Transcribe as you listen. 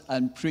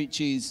and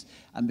preaches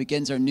and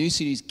begins our new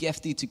series,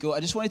 Gifted to Go.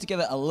 I just wanted to give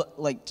it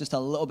just a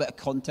little bit of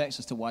context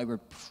as to why we're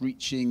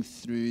preaching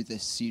through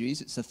this series.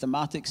 It's a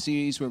thematic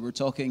series where we're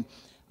talking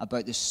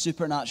about the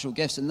supernatural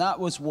gifts, and that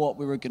was what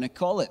we were going to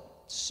call it,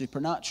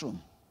 supernatural.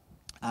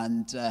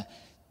 And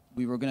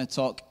we were going to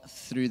talk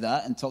through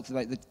that and talk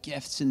about the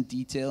gifts in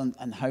detail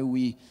and how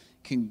we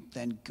can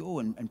then go,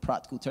 in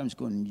practical terms,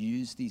 go and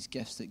use these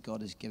gifts that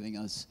God is giving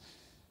us.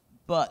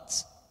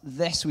 But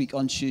this week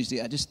on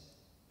Tuesday, I just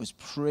was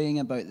praying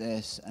about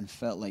this and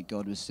felt like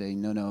God was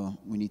saying, no,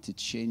 we need to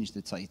change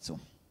the title.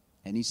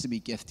 It needs to be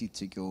Gifted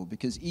to Go.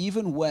 Because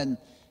even when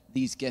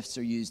these gifts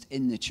are used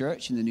in the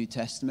church, in the New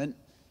Testament,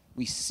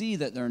 we see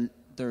that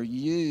they're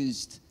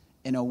used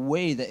in a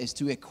way that is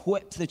to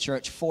equip the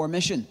church for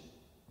mission.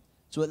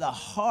 So at the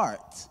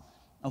heart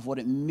of what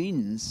it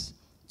means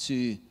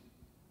to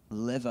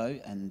live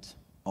out and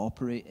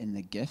operate in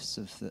the gifts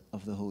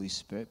of the Holy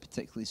Spirit,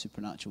 particularly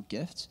supernatural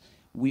gifts,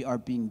 we are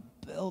being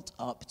built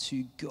up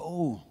to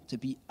go, to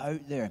be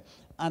out there.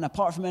 And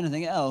apart from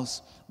anything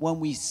else,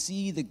 when we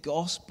see the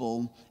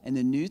gospel in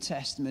the New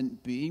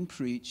Testament being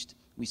preached,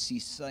 we see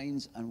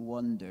signs and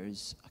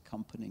wonders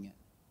accompanying it.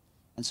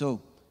 And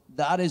so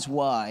that is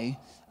why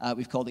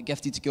we've called it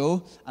Gifted to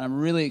Go. And I'm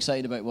really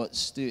excited about what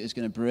Stu is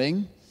going to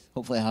bring.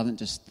 Hopefully I haven't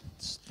just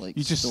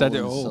you just said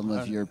it all. Some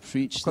of your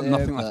preach I've got there,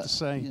 nothing left to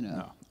say. You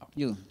know,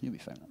 no. You'll be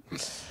fine.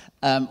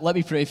 Let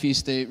me pray for you,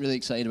 Stu. Really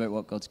excited about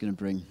what God's going to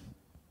bring.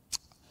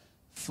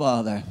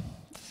 Father,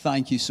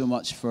 thank you so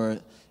much for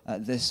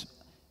this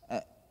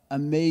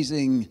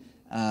amazing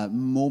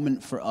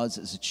moment for us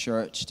as a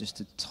church just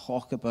to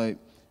talk about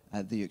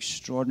the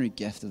extraordinary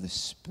gift of the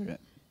Spirit.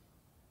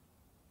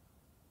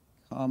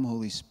 Come,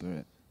 Holy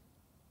Spirit,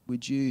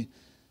 would you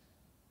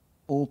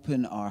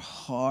open our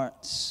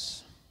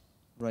hearts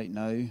right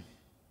now?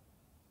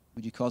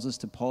 Would you cause us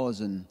to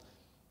pause and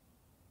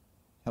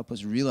help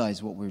us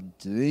realize what we're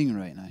doing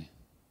right now?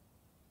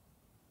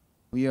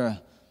 We are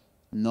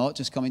not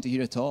just coming to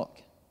hear a talk.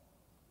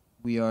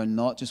 We are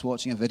not just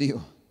watching a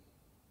video.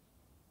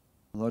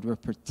 Lord, we're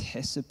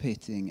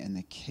participating in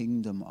the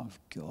kingdom of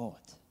God.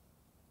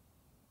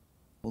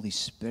 Holy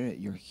Spirit,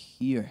 you're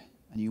here,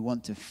 and you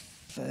want to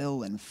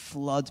fill and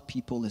flood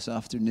people this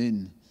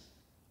afternoon,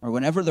 or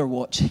whenever they're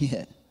watching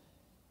it.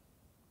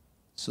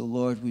 So,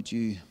 Lord, would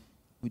you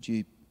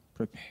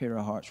prepare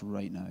our hearts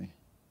right now?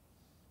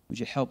 Would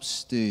you help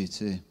Stu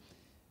to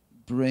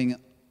bring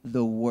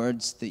the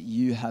words that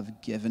you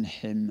have given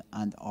him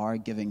and are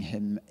giving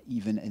him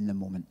even in the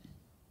moment?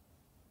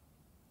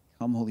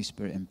 Come, Holy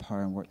Spirit,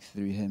 empower and work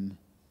through him.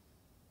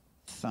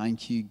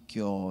 Thank you,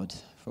 God,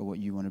 for what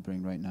you want to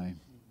bring right now.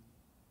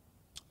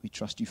 We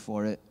trust you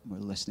for it. We're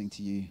listening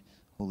to you,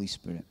 Holy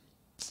Spirit.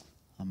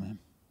 Amen.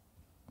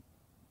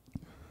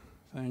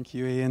 Thank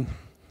you, Ian.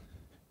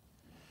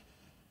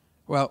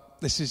 Well,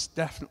 this is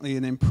definitely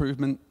an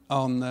improvement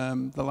on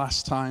the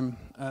last time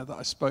that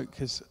I spoke,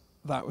 because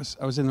I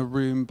was in a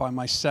room by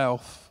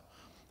myself,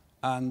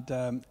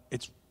 and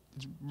it's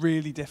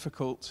really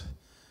difficult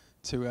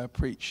to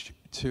preach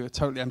to a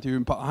totally empty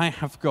room. But I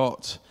have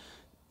got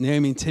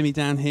Naomi and Timmy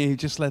down here who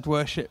just led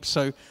worship,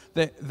 so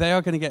they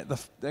are going to get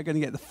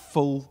the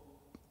full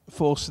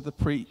force of the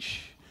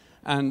preach.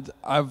 And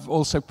I've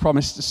also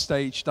promised a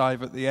stage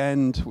dive at the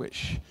end,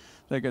 which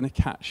they're going to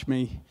catch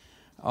me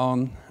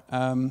on.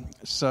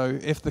 So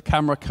if the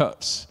camera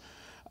cuts,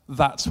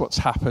 that's what's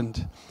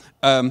happened.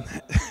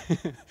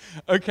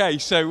 Okay,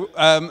 so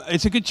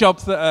it's a good job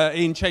that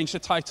Ian changed the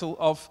title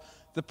of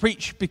the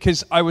preach,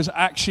 because I was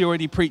actually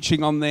already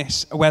preaching on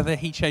this, whether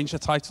he changed the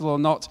title or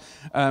not.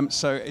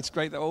 So it's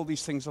great that all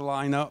these things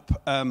line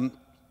up.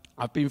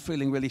 I've been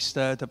feeling really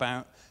stirred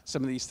about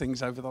some of these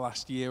things over the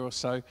last year or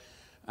so.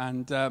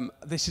 And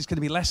this is going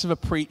to be less of a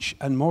preach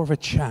and more of a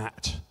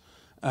chat.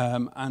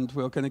 And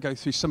we're going to go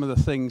through some of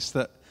the things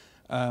that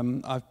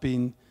I've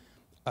been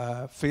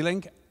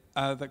feeling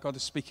that God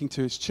is speaking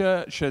to his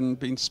church and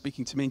been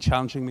speaking to me and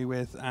challenging me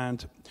with.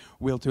 And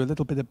we'll do a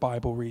little bit of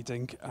Bible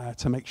reading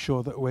to make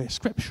sure that we're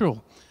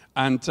scriptural.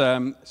 And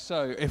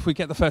so if we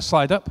get the first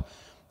slide up.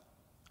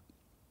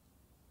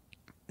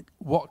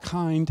 What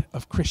kind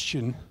of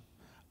Christian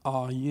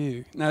are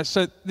you? Now,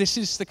 so this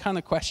is the kind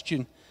of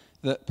question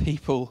that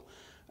people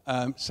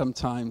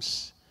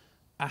sometimes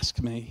ask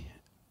me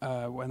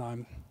when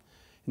I'm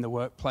in the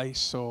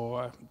workplace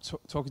or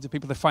talking to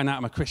people. They find out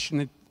I'm a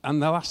Christian,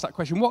 and they'll ask that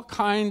question, what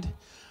kind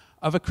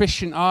of a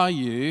Christian are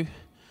you?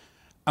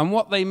 And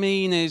what they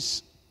mean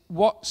is,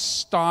 what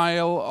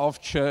style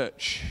of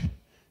church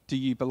do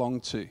you belong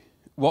to?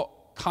 What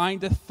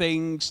kind of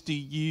things do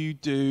you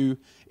do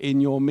in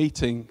your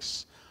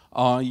meetings?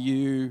 Are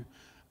you,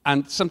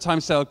 and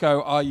sometimes they'll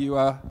go, are you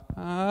or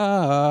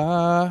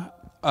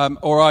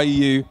are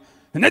you,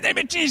 in the name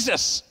of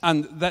Jesus?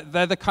 And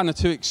they're the kind of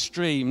two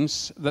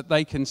extremes that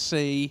they can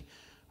see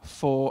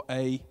for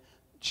a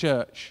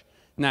church.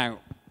 Now,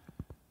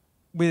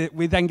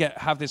 we then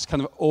have this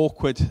kind of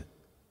awkward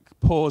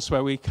pause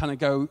where we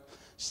kind of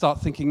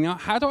start thinking, now,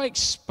 how do I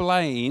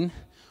explain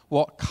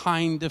what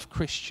kind of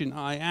Christian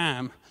I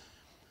am?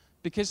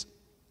 Because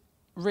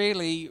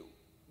really,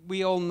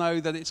 we all know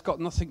that it's got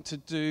nothing to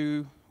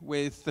do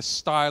with the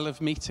style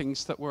of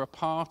meetings that we're a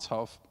part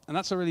of. And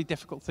that's a really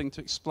difficult thing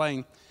to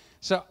explain.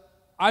 So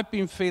I've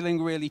been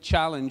feeling really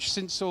challenged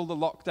since all the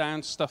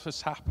lockdown stuff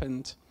has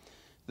happened,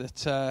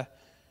 that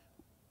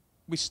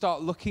we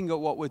start looking at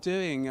what we're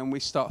doing and we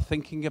start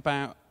thinking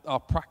about our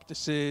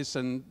practices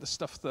and the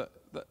stuff that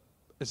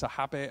is a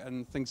habit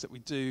and things that we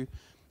do,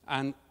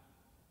 and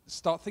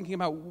start thinking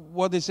about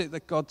what is it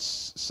that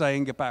God's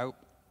saying about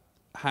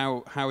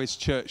how his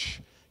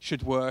church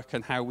should work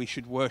and how we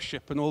should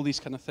worship and all these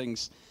kind of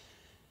things.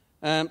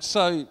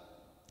 So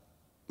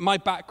my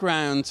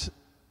background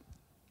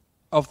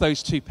of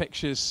those two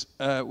pictures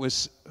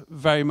was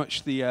very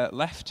much the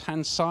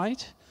left-hand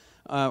side.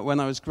 When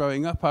I was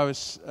growing up,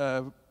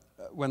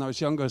 when I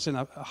was younger, I was in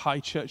a High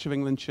Church of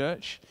England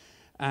church,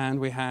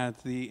 and we had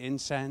the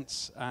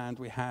incense, and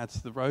we had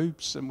the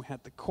robes, and we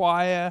had the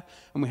choir,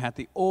 and we had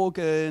the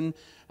organ,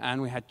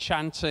 and we had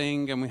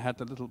chanting, and we had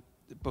the little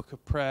book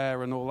of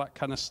prayer and all that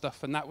kind of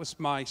stuff. And that was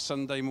my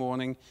Sunday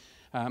morning.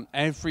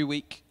 Every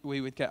week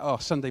we would get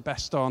our Sunday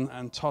best on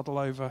and toddle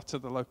over to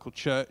the local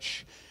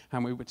church,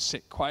 and we would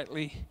sit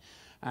quietly.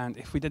 And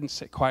if we didn't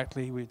sit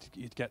quietly,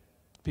 you'd get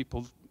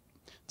people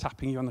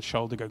tapping you on the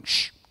shoulder going,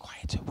 "Shh,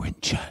 quiet, we're in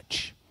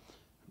church.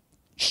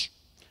 Shh."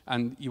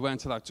 And you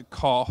weren't allowed to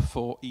cough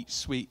or eat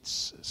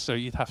sweets, so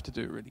you'd have to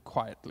do it really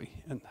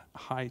quietly and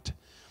hide.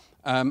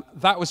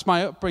 That was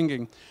my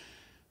upbringing.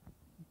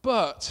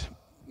 But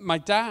my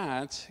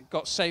dad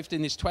got saved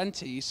in his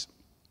 20s,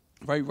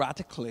 very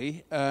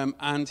radically,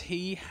 and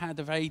he had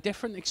a very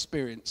different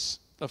experience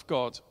of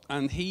God.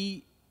 And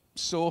he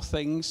saw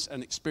things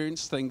and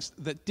experienced things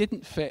that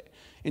didn't fit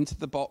into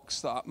the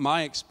box that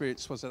my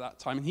experience was at that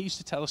time. And he used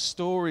to tell us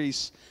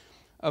stories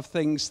of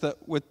things that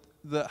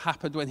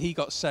happened when he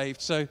got saved.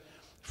 So,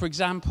 for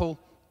example,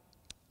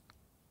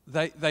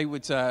 they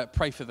would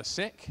pray for the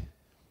sick,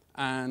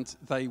 and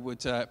they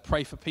would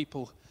pray for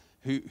people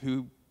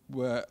who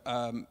were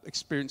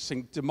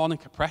experiencing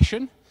demonic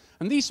oppression.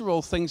 And these are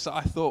all things that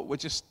I thought were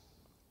just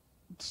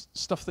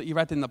stuff that you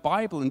read in the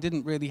Bible and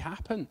didn't really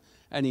happen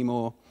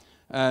anymore.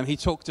 He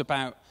talked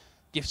about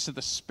gifts of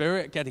the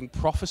Spirit, getting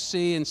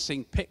prophecy and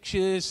seeing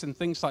pictures and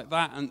things like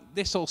that. And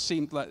this all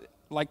seemed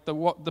like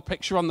the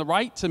picture on the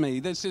right to me.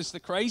 This is the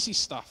crazy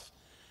stuff.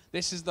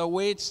 This is the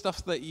weird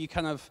stuff that you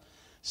kind of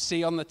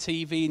see on the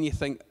TV and you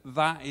think,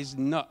 that is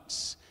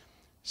nuts.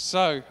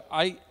 So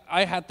I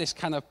had this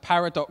kind of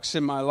paradox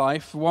in my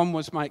life. One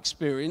was my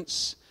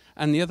experience,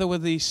 and the other were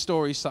these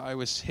stories that I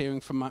was hearing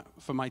from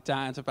my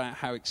dad about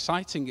how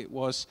exciting it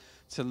was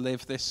to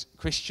live this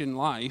Christian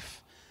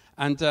life.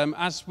 And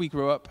as we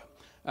grew up,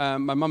 my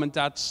mum and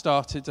dad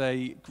started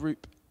a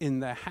group in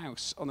their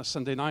house on a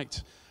Sunday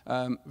night,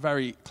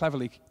 very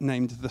cleverly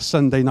named the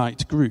Sunday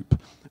Night Group.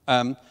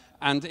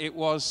 And it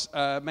was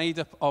made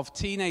up of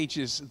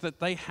teenagers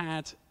that they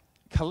had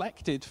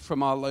collected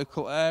from our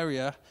local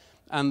area,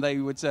 and they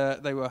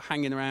were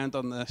hanging around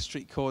on the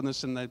street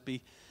corners, and they'd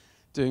be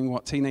doing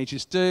what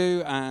teenagers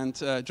do,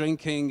 and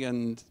drinking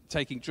and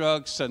taking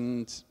drugs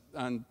and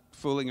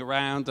fooling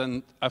around.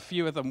 And a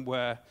few of them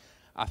were,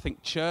 I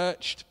think,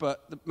 churched,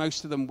 but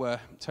most of them were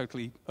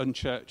totally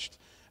unchurched.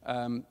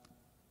 And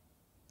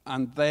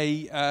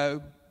they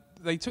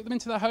took them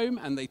into their home,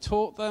 and they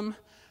taught them,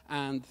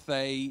 and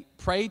they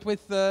prayed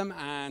with them,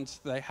 and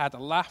they had a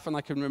laugh. And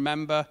I can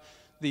remember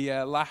the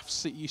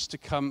laughs that used to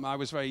come. I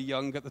was very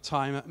young at the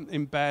time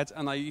in bed,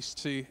 and I used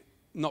to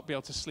not be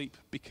able to sleep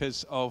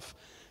because of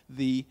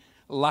the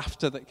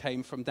laughter that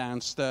came from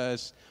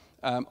downstairs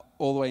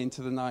all the way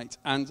into the night.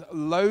 And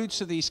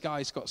loads of these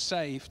guys got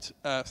saved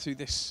through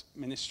this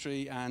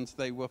ministry, and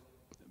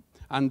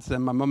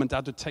then my mum and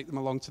dad would take them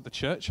along to the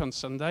church on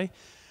Sunday,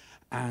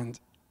 and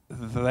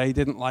they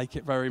didn't like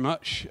it very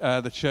much.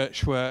 The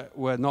church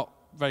were not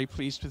very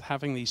pleased with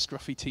having these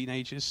scruffy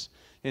teenagers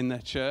in their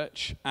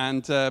church,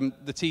 and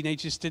the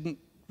teenagers didn't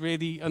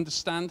really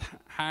understand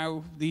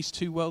how these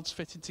two worlds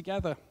fitted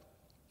together.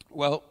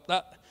 Well,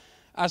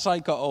 as I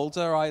got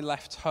older, I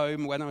left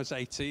home when I was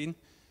 18,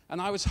 and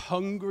I was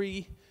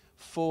hungry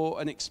for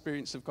an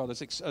experience of God.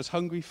 I was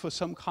hungry for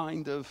some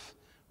kind of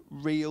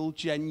real,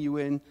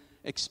 genuine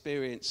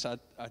experience.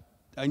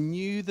 I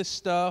knew the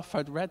stuff.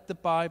 I'd read the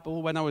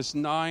Bible. When I was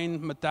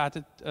 9, my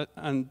dad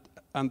and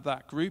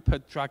that group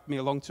had dragged me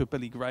along to a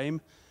Billy Graham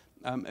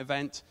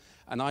event,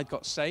 and I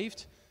got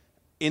saved.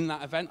 In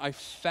that event, I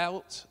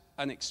felt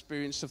an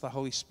experience of the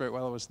Holy Spirit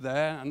while I was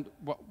there, and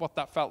what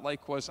that felt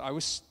like was I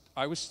was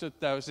stood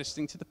there, I was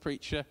listening to the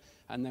preacher,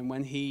 and then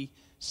when he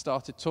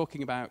started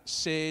talking about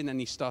sin, and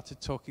he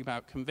started talking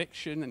about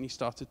conviction, and he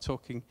started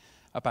talking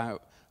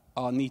about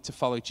our need to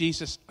follow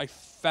Jesus, I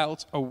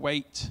felt a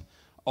weight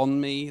on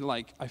me,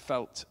 like I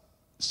felt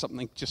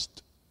something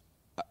just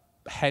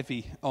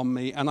heavy on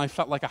me, and I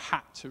felt like I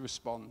had to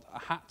respond.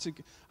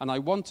 And I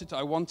wanted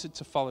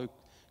to follow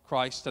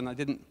Christ, and I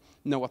didn't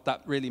know what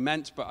that really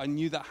meant, but I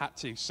knew that I had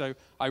to. So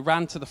I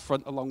ran to the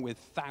front along with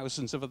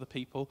thousands of other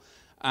people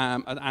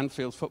at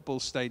Anfield Football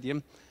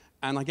Stadium,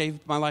 and I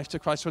gave my life to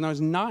Christ when I was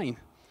 9.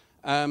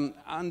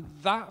 And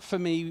that for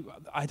me,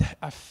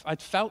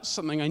 I'd felt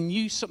something. I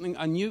knew something.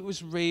 I knew it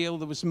was real.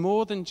 There was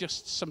more than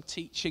just some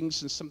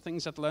teachings and some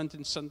things I'd learned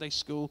in Sunday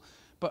school.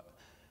 But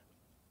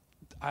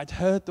I'd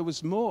heard there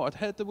was more. I'd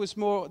heard there was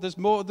more. There's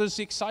more. There's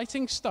the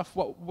exciting stuff.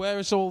 Where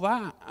is all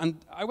that? And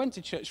I went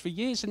to church for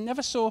years and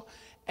never saw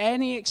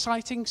any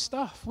exciting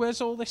stuff. Where's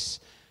all this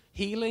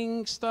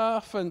healing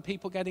stuff and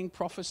people getting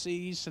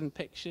prophecies and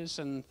pictures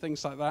and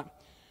things like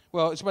that?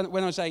 Well, it was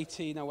when I was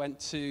 18, I went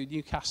to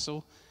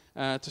Newcastle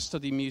to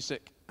study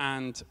music,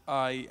 and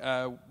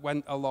I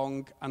went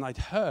along and I'd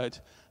heard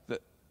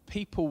that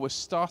people were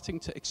starting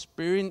to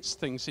experience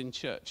things in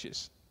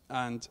churches.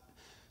 And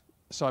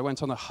so I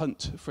went on a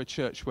hunt for a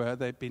church where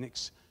they'd been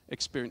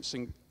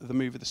experiencing the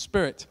move of the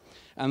Spirit.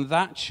 And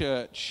that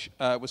church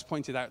was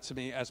pointed out to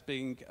me as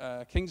being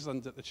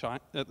Kingsland at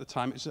the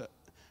time. It was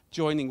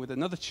joining with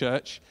another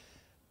church,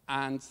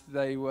 and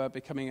they were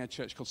becoming a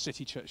church called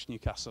City Church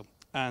Newcastle.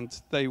 And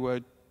they were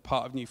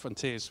part of New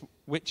Frontiers,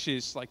 which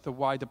is like the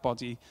wider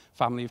body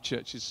family of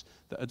churches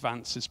that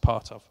Advance is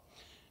part of.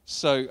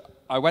 So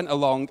I went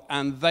along,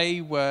 and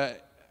their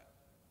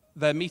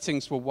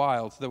meetings were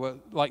wild. They were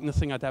like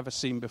nothing I'd ever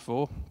seen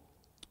before.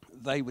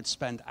 They would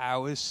spend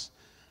hours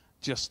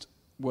just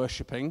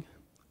worshipping,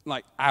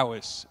 like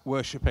hours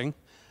worshipping,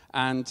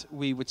 and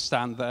we would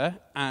stand there,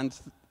 and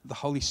the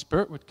Holy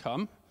Spirit would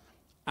come,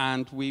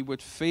 and we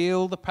would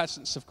feel the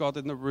presence of God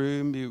in the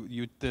room.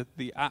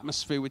 The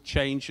atmosphere would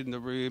change in the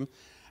room,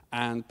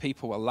 and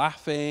people were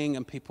laughing,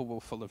 and people were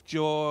full of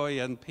joy,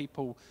 and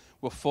people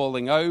were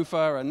falling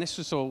over, and this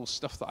was all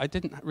stuff that I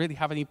didn't really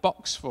have any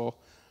box for.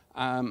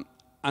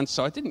 And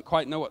so I didn't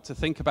quite know what to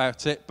think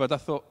about it, but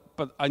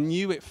I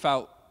knew it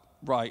felt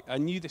right. I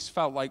knew this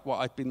felt like what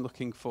I'd been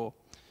looking for.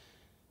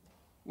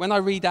 When I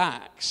read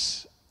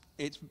Acts,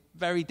 it's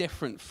very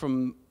different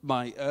from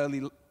my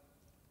early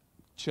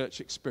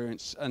church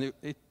experience, and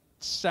it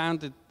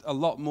sounded a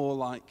lot more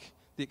like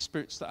the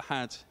experience that I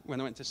had when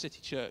I went to City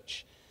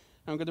Church.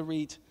 I'm going to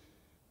read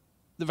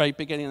the very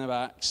beginning of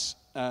Acts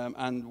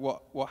and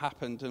what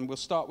happened, and we'll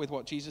start with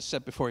what Jesus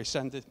said before he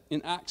ascended.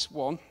 In Acts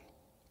 1,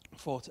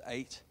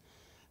 4-8,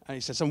 and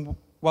he says, "And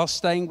while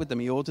staying with them,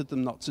 he ordered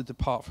them not to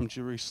depart from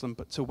Jerusalem,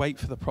 but to wait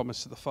for the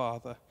promise of the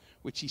Father,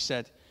 which he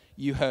said,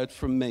 'You heard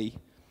from me.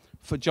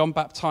 For John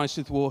baptized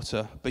with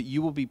water, but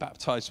you will be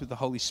baptized with the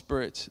Holy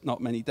Spirit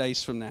not many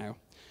days from now.'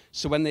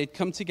 So when they had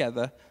come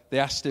together, they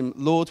asked him,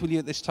 'Lord, will you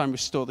at this time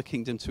restore the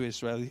kingdom to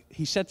Israel?'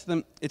 He said to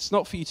them, 'It's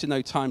not for you to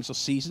know times or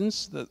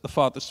seasons that the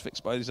Father's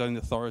fixed by his own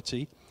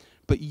authority,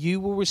 but you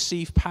will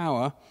receive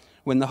power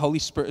when the Holy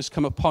Spirit has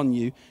come upon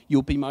you.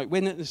 You'll be my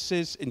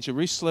witnesses in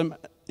Jerusalem,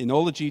 in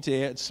all of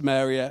Judea and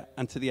Samaria,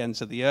 and to the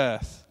ends of the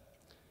earth.'"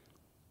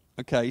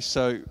 Okay,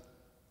 so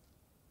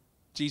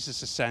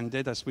Jesus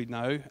ascended, as we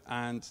know,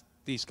 and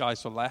these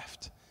guys were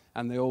left,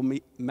 and they all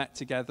met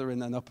together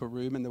in an upper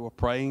room, and they were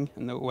praying,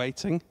 and they were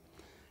waiting.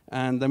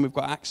 And then we've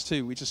got Acts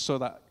 2. We just saw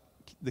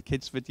the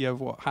kids' video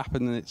of what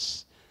happened, and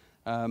it's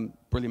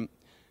brilliant.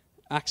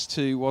 Acts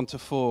 2,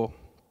 1-4.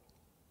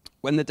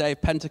 When the day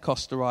of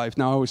Pentecost arrived,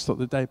 now I always thought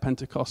the day of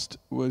Pentecost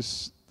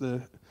was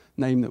the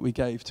name that we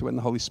gave to when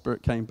the Holy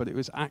Spirit came, but it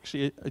was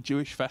actually a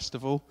Jewish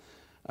festival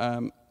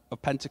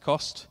of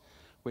Pentecost,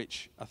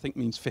 which I think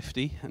means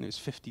 50, and it was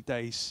 50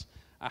 days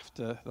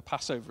after the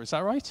Passover. Is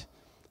that right?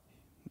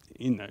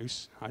 He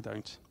knows. I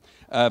don't.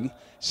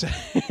 So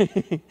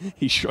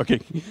he's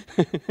shrugging.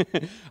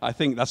 I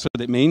think that's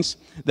what it means.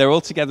 They're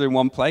all together in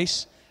one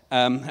place,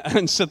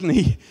 and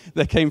suddenly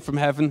there came from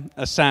heaven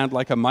a sound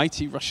like a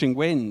mighty rushing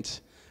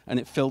wind, and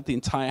it filled the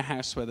entire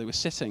house where they were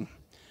sitting.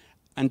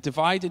 And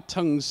divided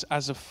tongues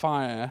as of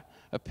fire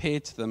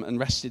appeared to them and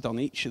rested on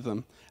each of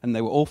them, and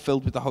they were all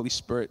filled with the Holy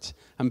Spirit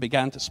and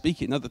began to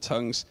speak in other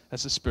tongues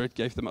as the Spirit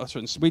gave them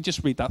utterance. We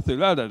just read that through.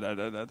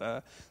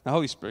 The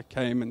Holy Spirit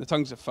came and the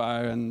tongues of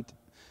fire, and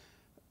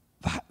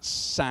that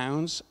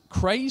sounds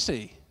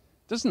crazy,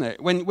 doesn't it?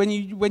 When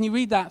you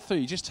read that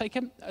through, just take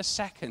a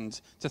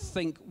second to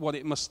think what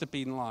it must have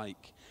been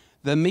like.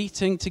 They're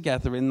meeting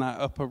together in that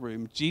upper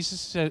room.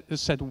 Jesus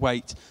has said,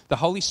 wait, the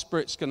Holy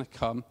Spirit's going to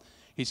come.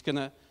 He's going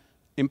to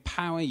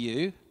empower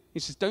you. He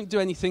says, don't do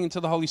anything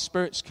until the Holy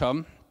Spirit's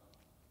come.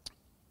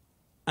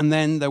 And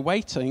then they're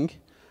waiting,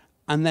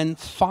 and then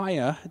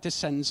fire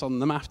descends on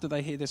them after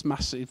they hear this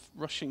massive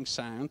rushing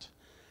sound.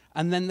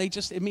 And then they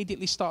just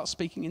immediately start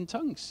speaking in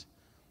tongues.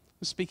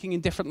 They're speaking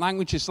in different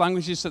languages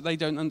that they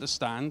don't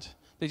understand.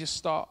 They just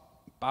start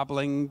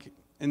babbling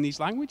in these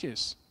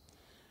languages.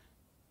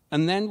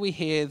 And then we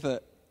hear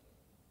that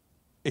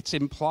it's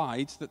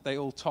implied that they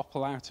all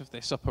topple out of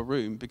this upper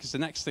room, because the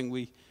next thing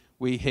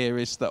we hear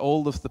is that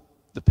all of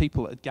the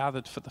people that had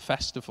gathered for the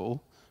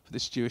festival, for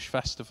this Jewish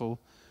festival,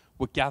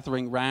 were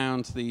gathering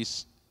round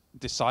these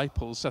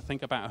disciples. I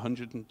think about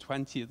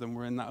 120 of them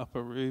were in that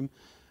upper room.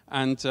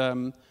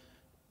 And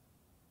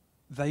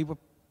they were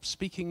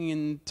speaking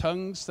in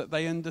tongues that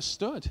they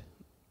understood.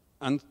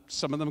 And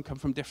some of them come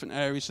from different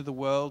areas of the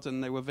world,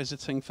 and they were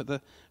visiting for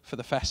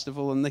the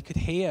festival, and they could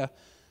hear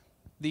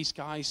these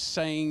guys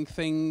saying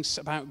things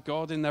about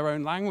God in their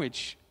own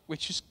language,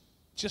 which is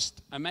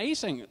just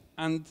amazing.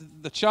 And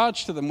the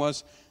charge to them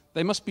was,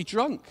 they must be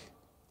drunk.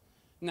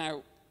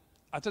 Now,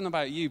 I don't know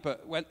about you,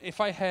 but if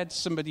I heard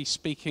somebody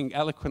speaking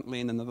eloquently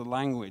in another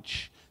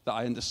language that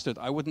I understood,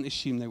 I wouldn't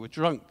assume they were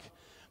drunk.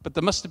 But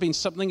there must have been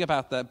something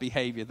about their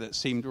behavior that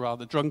seemed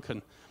rather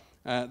drunken.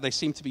 They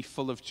seemed to be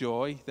full of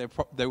joy.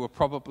 They were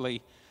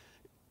probably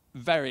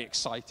very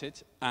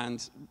excited,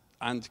 and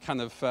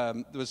kind of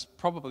there was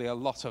probably a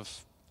lot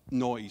of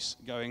noise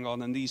going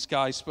on. And these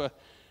guys were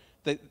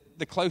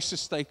the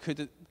closest they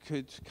could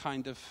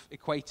kind of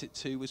equate it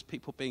to was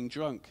people being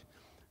drunk.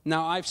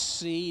 Now, I've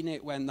seen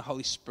it when the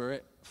Holy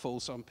Spirit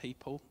falls on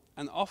people,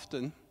 and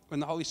often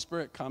when the Holy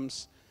Spirit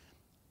comes,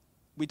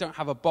 we don't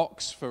have a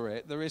box for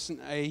it. There's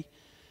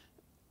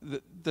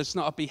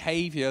not a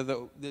behavior,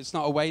 there's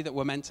not a way that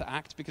we're meant to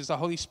act, because the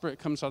Holy Spirit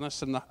comes on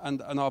us and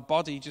our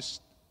body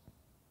just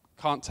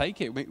can't take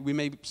it. We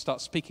may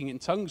start speaking in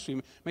tongues,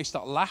 we may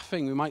start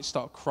laughing, we might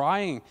start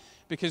crying,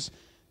 because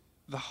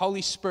the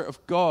Holy Spirit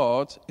of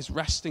God is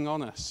resting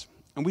on us.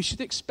 And we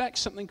should expect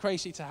something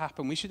crazy to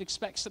happen. We should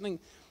expect something.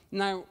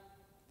 Now,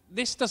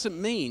 this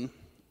doesn't mean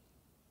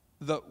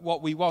that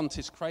what we want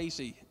is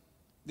crazy.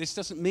 This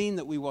doesn't mean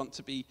that we want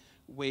to be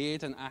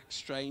weird and act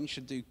strange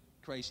and do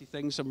crazy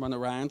things and run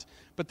around.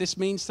 But this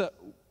means that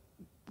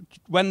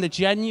when the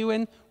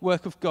genuine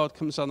work of God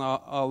comes on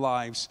our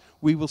lives,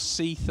 we will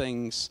see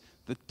things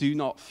that do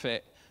not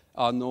fit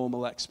our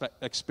normal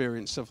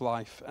experience of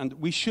life. And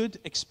we should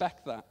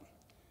expect that.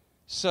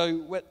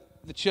 So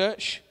the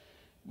church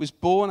was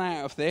born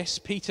out of this.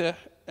 Peter,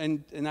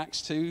 in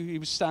Acts 2, he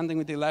was standing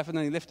with the 11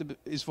 and he lifted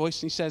his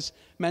voice and he says,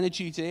 "Men of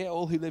Judea,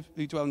 all who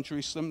dwell in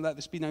Jerusalem, let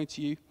this be known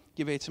to you.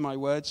 Give ear to my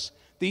words.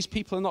 These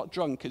people are not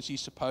drunk, as you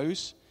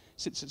suppose,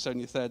 since it's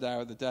only the third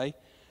hour of the day.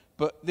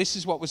 But this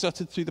is what was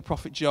uttered through the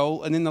prophet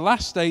Joel. And in the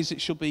last days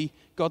it shall be,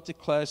 God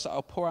declares, that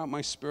I'll pour out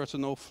my spirit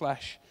on all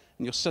flesh,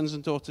 and your sons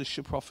and daughters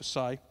shall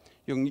prophesy.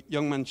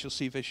 Young men shall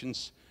see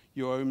visions.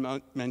 Your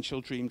own men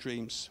shall dream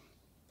dreams."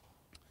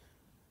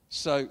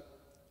 So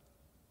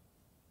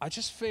I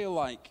just feel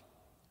like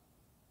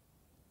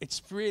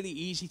it's really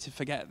easy to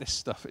forget this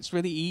stuff. It's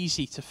really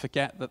easy to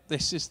forget that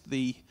this is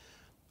the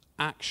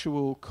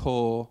actual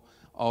core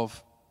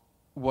of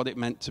what it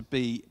meant to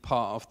be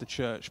part of the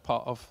church,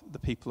 part of the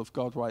people of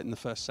God right in the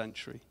first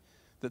century.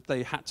 That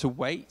they had to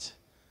wait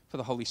for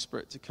the Holy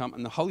Spirit to come.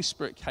 And the Holy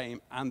Spirit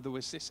came, and there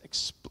was this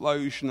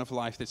explosion of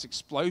life, this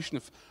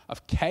explosion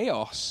of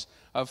chaos,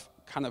 of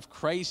kind of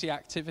crazy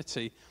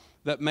activity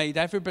that made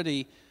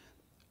everybody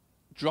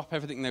drop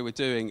everything they were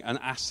doing and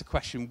ask the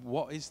question,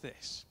 what is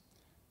this?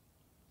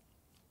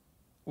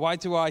 Why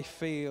do I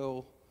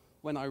feel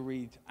when I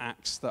read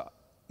Acts that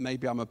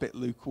maybe I'm a bit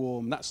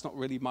lukewarm? That's not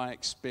really my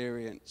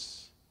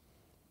experience.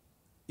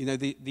 You know,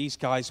 these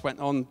guys went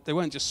on, they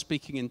weren't just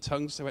speaking in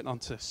tongues, they went on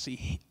to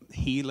see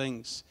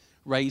healings,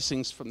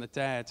 raisings from the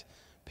dead,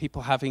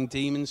 people having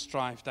demons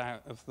driven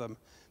out of them.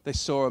 They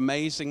saw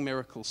amazing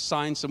miracles,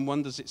 signs and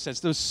wonders. It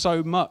says there's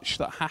so much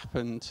that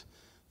happened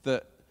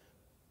that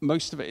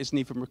most of it isn't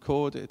even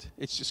recorded.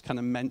 It's just kind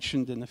of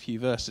mentioned in a few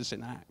verses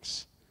in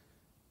Acts.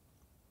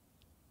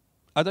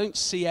 I don't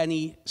see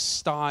any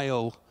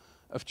style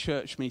of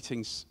church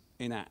meetings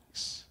in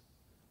Acts.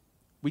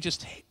 We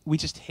just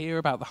hear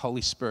about the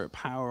Holy Spirit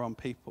power on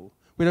people.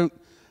 We don't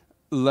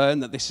learn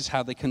that this is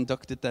how they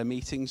conducted their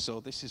meetings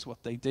or this is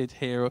what they did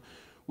here.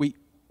 We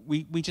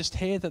just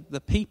hear that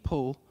the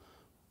people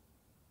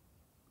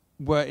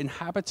were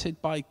inhabited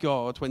by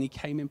God when he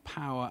came in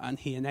power and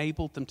he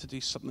enabled them to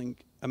do something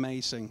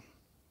amazing.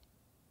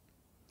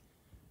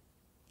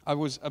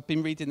 I've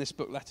been reading this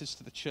book, Letters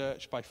to the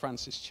Church by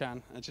Francis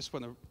Chan. I just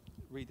want to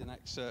read an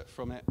excerpt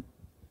from it,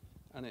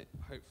 and it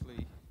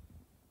hopefully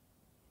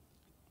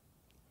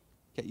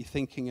get you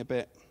thinking a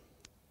bit.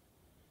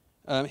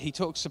 He's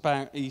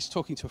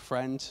talking to a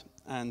friend,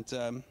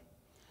 and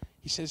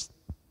he says,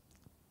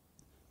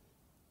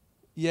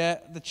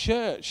 the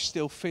church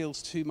still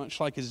feels too much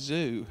like a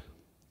zoo.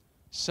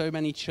 So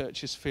many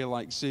churches feel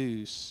like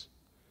zoos.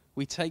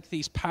 We take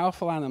these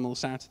powerful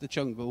animals out of the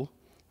jungle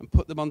and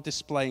put them on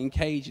display in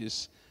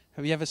cages.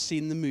 Have you ever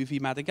seen the movie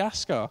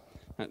Madagascar?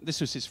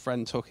 This was his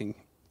friend talking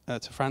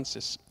to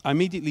Francis. I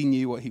immediately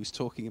knew what he was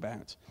talking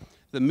about.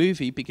 The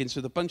movie begins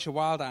with a bunch of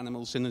wild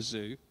animals in a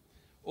zoo.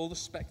 All the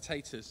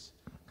spectators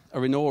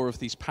are in awe of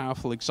these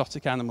powerful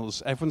exotic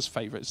animals. Everyone's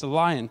favorite is the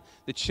lion.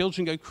 The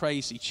children go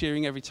crazy,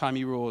 cheering every time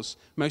he roars.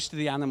 Most of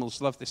the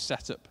animals love this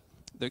setup.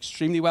 They're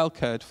extremely well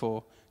cared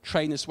for.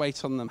 Trainers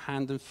wait on them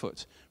hand and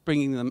foot,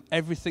 bringing them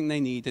everything they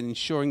need and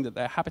ensuring that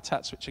their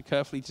habitats, which are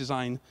carefully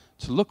designed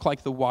to look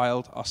like the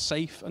wild, are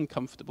safe and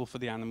comfortable for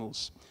the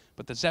animals.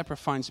 But the zebra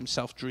finds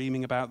himself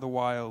dreaming about the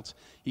wild.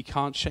 He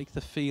can't shake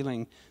the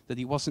feeling that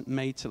he wasn't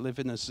made to live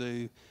in a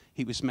zoo.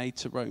 He was made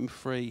to roam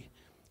free.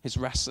 His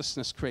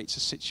restlessness creates a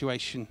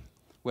situation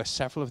where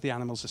several of the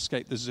animals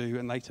escape the zoo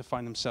and later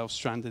find themselves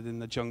stranded in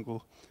the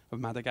jungle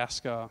of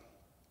Madagascar.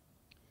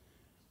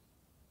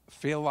 I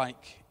feel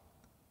like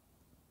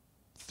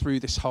through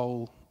this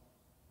whole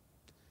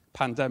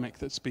pandemic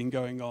that's been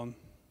going on,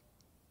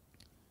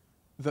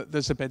 that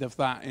there's a bit of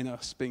that in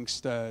us being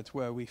stirred,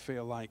 where we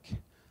feel like,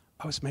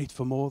 I was made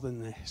for more than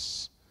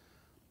this.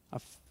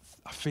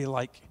 I feel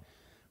like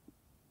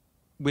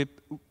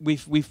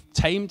we've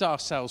tamed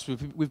ourselves.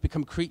 We've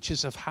become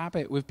creatures of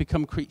habit. We've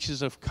become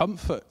creatures of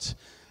comfort.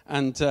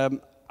 And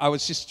I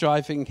was just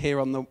driving here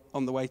on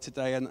the way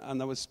today, and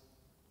I was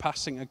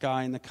passing a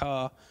guy in the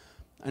car,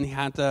 and he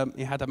had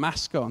a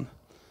mask on.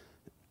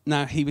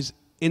 Now, he was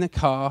in a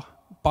car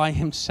by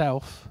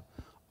himself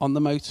on the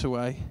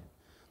motorway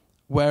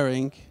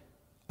wearing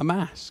a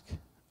mask.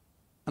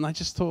 And I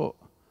just thought,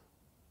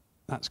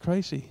 that's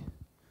crazy.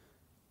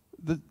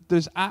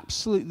 There's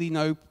absolutely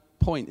no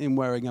point in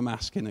wearing a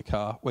mask in a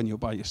car when you're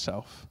by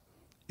yourself.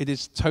 It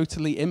is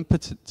totally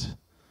impotent.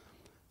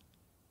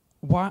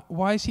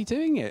 Why is he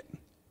doing it?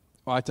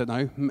 Well, I don't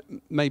know.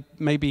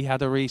 Maybe he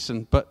had a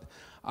reason, but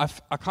I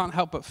can't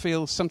help but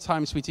feel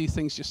sometimes we do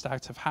things just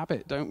out of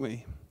habit, don't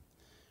we?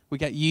 We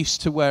get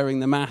used to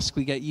wearing the mask.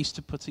 We get used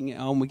to putting it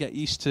on. We get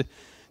used to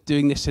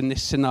doing this in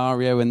this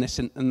scenario and this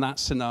in that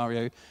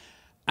scenario.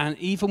 And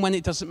even when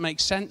it doesn't make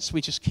sense,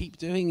 we just keep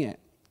doing it.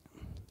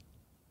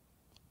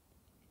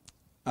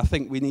 I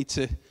think we need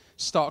to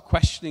start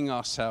questioning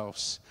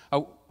ourselves.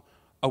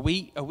 Are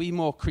we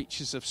more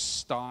creatures of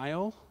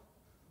style?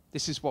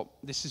 This is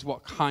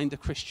what kind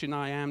of Christian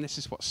I am. This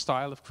is what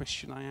style of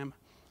Christian I am.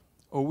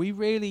 Or are we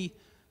really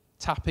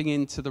tapping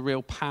into the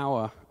real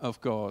power of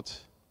God?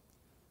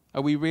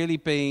 Are we really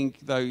being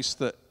those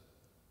that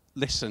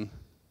listen?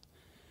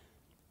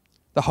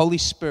 The Holy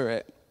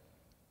Spirit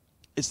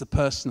is the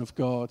person of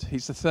God.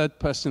 He's the third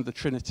person of the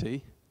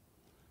Trinity.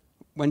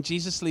 When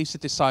Jesus leaves the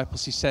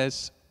disciples, he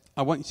says,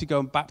 I want you to go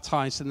and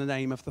baptize in the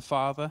name of the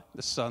Father,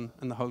 the Son,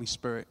 and the Holy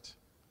Spirit.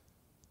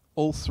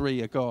 All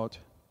three are God.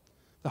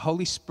 The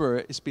Holy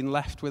Spirit has been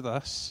left with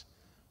us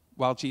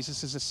while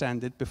Jesus has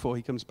ascended before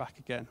he comes back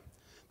again.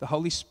 The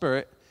Holy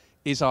Spirit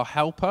is our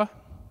helper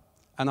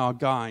and our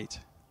guide.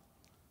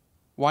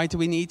 Why do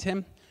we need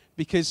him?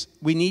 Because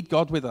we need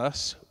God with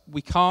us.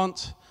 We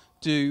can't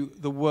do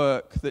the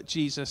work that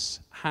Jesus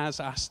has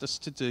asked us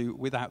to do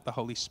without the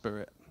Holy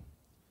Spirit.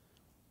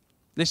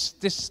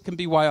 This can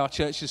be why our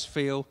churches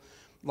feel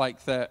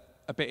like they're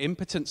a bit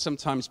impotent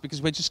sometimes,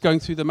 because we're just going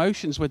through the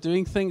motions. We're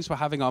doing things, we're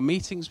having our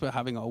meetings, we're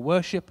having our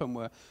worship, and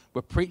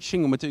we're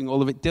preaching, and we're doing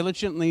all of it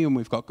diligently, and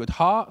we've got good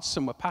hearts,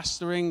 and we're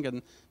pastoring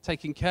and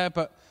taking care.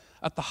 But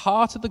at the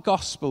heart of the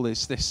gospel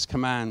is this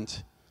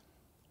command.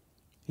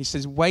 He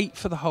says, wait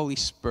for the Holy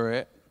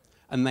Spirit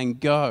and then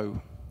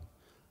go.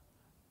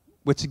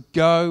 We're to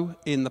go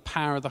in the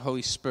power of the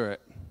Holy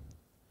Spirit.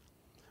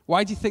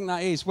 Why do you think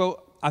that is?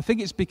 Well, I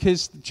think it's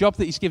because the job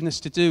that he's given us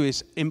to do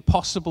is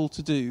impossible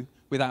to do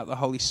without the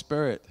Holy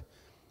Spirit.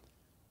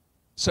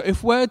 So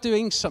if we're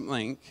doing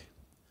something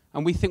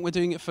and we think we're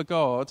doing it for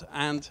God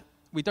and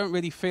we don't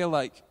really feel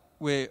like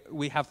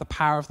we have the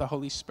power of the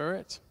Holy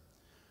Spirit,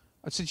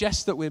 I'd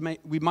suggest that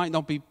we might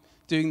not be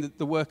doing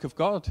the work of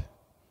God.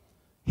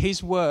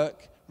 His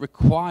work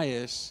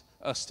requires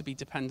us to be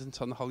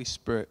dependent on the Holy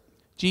Spirit.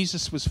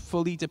 Jesus was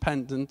fully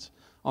dependent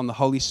on the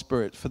Holy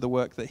Spirit for the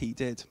work that he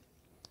did.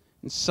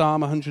 In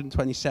Psalm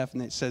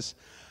 127, it says,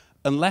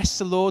 unless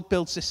the Lord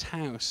builds this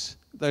house,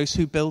 those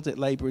who build it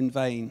labor in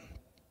vain.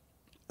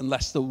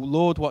 Unless the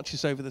Lord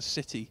watches over the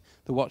city,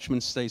 the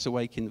watchman stays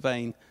awake in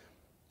vain.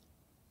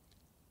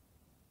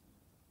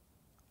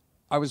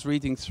 I was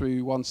reading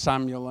through 1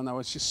 Samuel, and I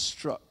was just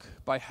struck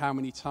by how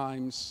many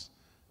times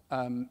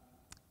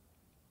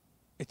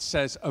it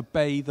says,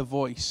 obey the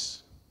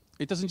voice.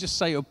 It doesn't just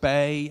say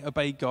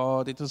obey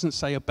God. It doesn't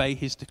say obey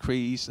his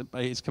decrees,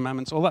 obey his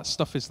commandments. All that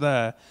stuff is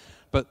there.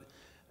 But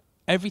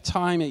every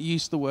time it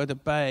used the word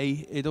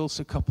obey, it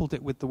also coupled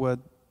it with the word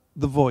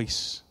the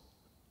voice.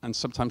 And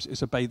sometimes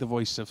it's obey the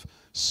voice of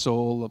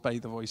Saul, obey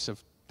the voice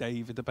of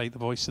David, obey the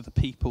voice of the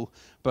people.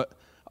 But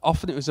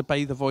often it was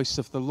obey the voice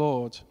of the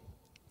Lord.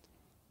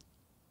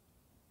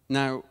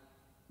 Now,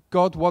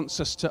 God wants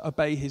us to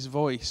obey his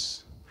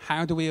voice.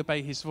 How do we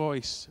obey his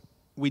voice?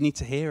 We need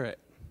to hear it.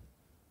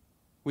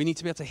 We need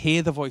to be able to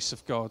hear the voice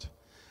of God.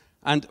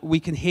 And we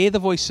can hear the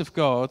voice of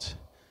God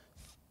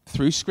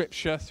through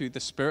Scripture, through the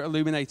Spirit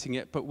illuminating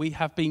it, but we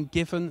have been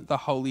given the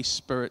Holy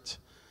Spirit,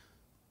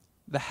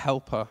 the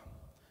helper,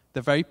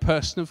 the very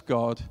person of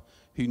God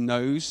who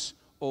knows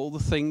all the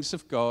things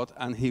of God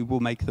and who will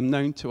make them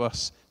known to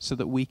us so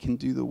that we can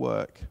do the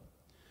work.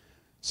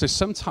 So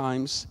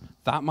sometimes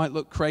that might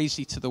look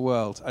crazy to the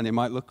world and it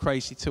might look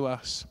crazy to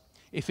us.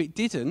 If it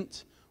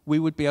didn't, we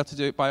would be able to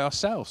do it by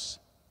ourselves.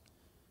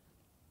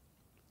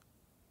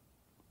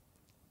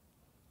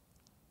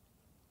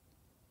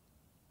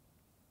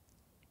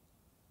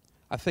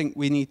 I think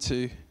we need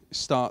to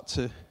start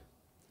to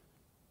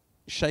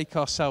shake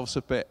ourselves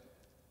a bit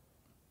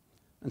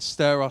and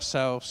stir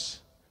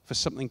ourselves for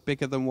something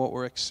bigger than what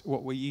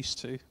we're used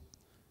to.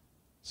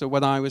 So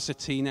when I was a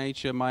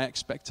teenager, my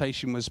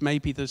expectation was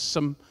maybe there's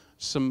some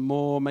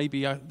more,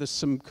 maybe there's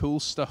some cool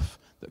stuff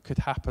that could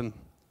happen.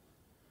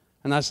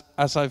 And as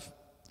I've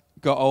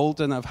got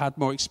older and I've had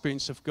more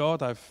experience of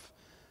God,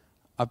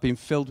 I've been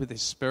filled with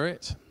his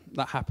Spirit.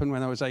 That happened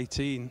when I was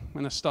 18,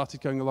 when I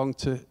started going along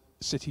to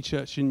City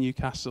Church in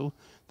Newcastle,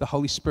 the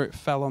Holy Spirit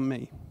fell on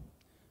me.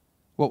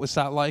 What was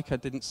that like? I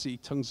didn't see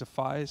tongues of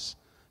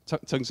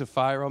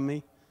fire on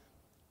me.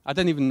 I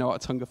don't even know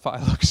what a tongue of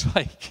fire looks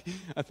like.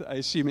 I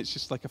assume it's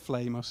just like a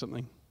flame or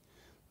something.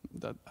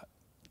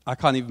 I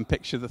can't even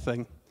picture the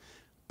thing.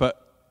 But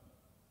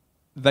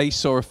they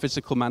saw a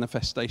physical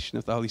manifestation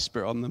of the Holy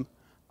Spirit on them.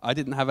 I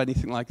didn't have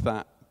anything like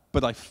that.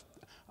 But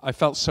I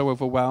felt so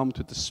overwhelmed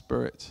with the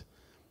Spirit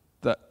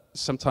that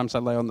sometimes I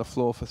lay on the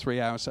floor for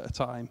 3 hours at a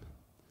time,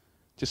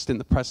 just in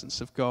the presence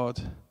of God,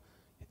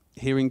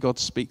 hearing God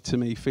speak to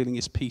me, feeling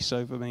his peace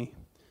over me,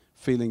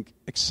 feeling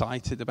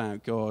excited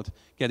about God,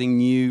 getting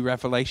new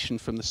revelation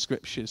from the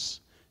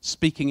scriptures,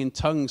 speaking in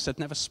tongues. I'd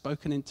never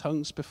spoken in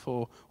tongues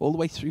before, all the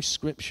way through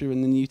scripture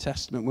in the New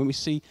Testament. When we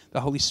see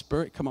the Holy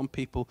Spirit come on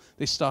people,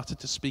 they started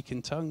to speak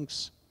in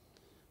tongues.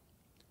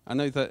 I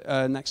know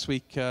that next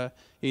week, Ian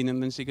and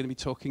Lindsay are going to be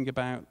talking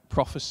about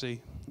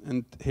prophecy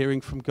and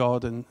hearing from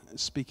God and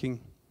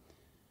speaking.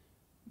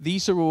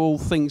 These are all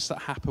things that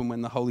happen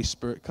when the Holy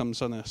Spirit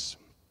comes on us.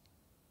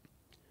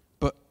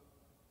 But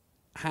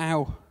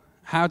how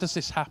does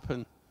this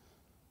happen?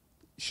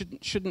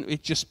 Shouldn't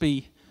it just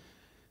be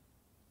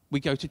we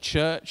go to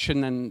church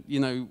and then,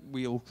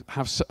 we'll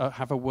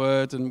have a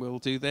word and we'll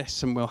do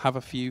this and we'll have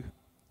a few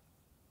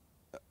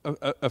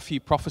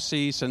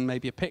prophecies and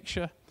maybe a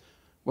picture?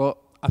 Well,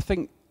 I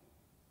think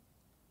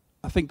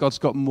God's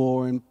got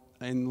more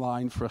in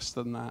line for us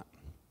than that.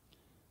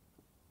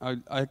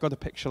 I got a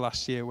picture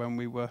last year when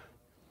we were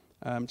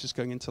just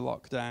going into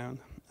lockdown,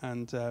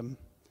 and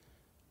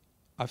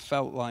I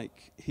felt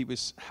like he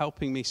was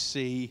helping me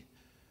see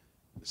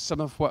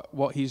some of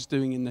what he's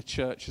doing in the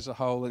church as a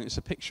whole. And it's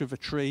a picture of a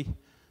tree.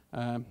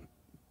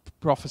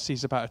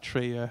 Prophecies about a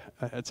tree are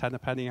a tenner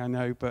penny, I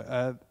know,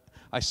 but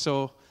I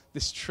saw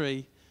this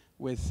tree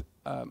with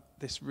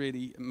this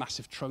really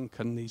massive trunk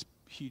and these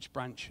huge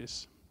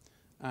branches.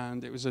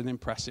 And it was an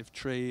impressive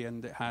tree,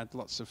 and it had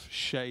lots of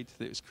shade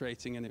that it was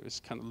creating, and it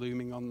was kind of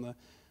looming over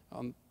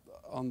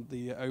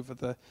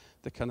the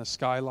kind of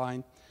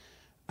skyline.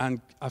 And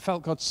I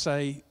felt God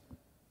say,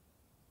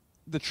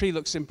 the tree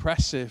looks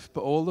impressive,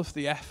 but all of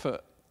the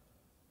effort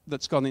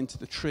that's gone into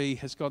the tree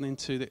has gone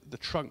into the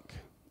trunk,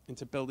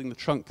 into building the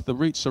trunk. The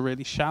roots are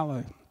really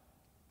shallow,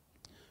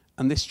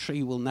 and this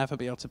tree will never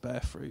be able to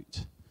bear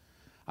fruit.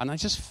 And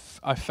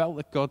I felt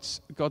that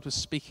God was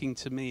speaking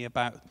to me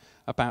about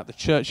the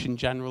church in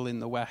general in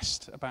the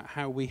West, about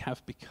how we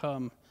have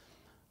become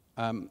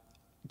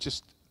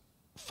just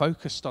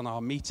focused on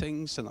our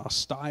meetings and our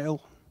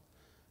style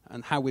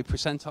and how we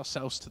present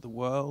ourselves to the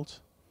world.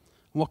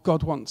 And what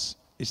God wants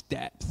is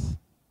depth.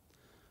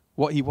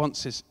 What he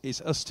wants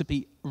is us to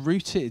be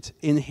rooted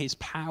in his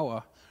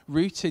power,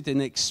 rooted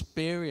in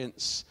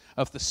experience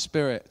of the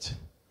Spirit.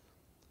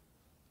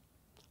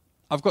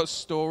 I've got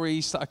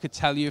stories that I could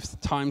tell you of the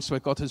times where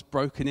God has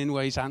broken in,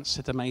 where he's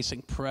answered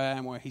amazing prayer,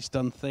 and where he's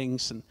done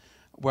things, and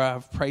where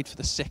I've prayed for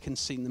the sick and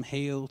seen them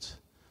healed,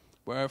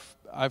 where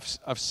I've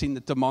seen the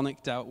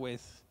demonic dealt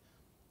with.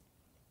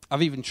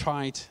 I've even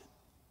tried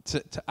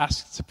to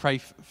ask to pray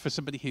for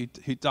somebody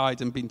who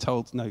died and been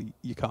told, no,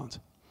 you can't,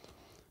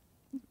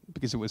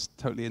 because it was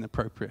totally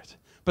inappropriate.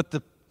 But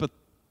the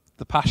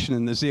passion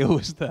and the zeal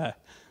was there.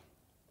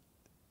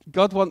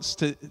 God wants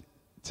to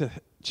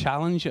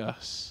challenge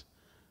us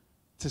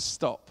to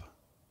stop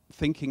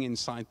thinking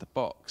inside the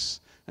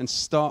box and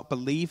start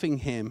believing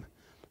him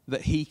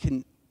that he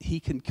can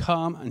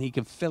come and he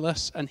can fill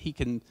us and he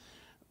can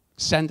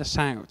send us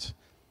out.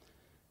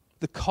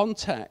 The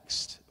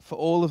context for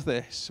all of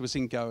this was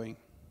in going.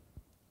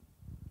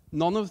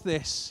 None of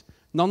this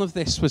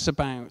was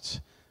about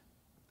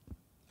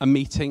a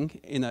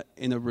meeting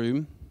in a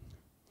room.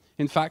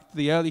 In fact,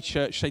 the early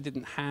church, they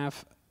didn't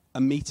have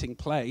a meeting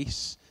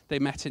place. They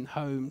met in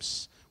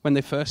homes. When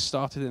they first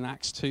started in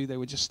Acts 2, they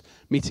were just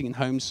meeting in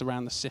homes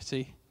around the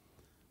city.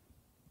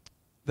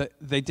 That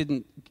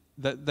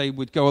they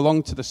would go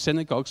along to the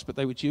synagogues, but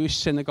they were Jewish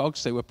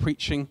synagogues. They were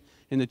preaching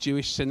in the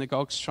Jewish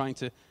synagogues, trying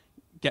to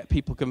get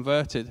people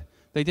converted.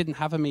 They didn't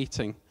have a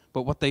meeting,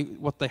 but what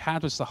they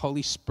had was the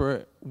Holy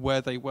Spirit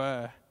where they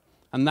were.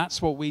 And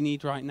that's what we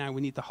need right now.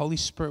 We need the Holy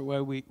Spirit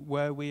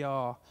where we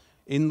are,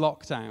 in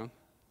lockdown,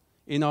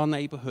 in our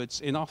neighborhoods,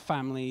 in our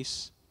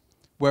families,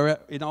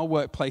 in our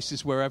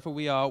workplaces, wherever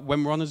we are.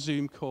 When we're on a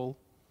Zoom call,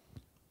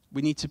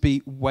 we need to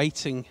be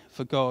waiting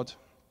for God.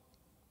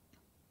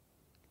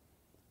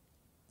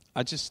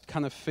 I just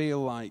kind of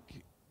feel like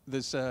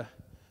there's a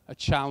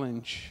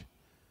challenge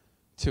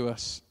to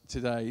us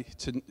today.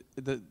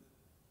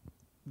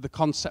 The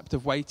concept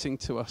of waiting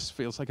to us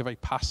feels like a very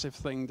passive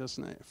thing,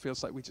 doesn't it? It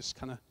feels like we just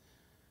kind of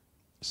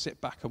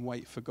sit back and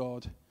wait for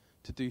God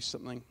to do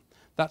something.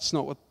 That's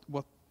not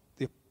what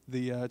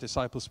the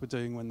disciples were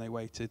doing when they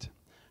waited.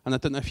 And I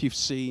don't know if you've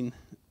seen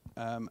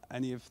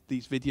any of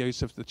these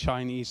videos of the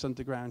Chinese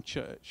underground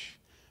church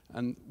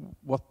and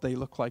what they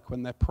look like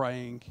when they're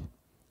praying.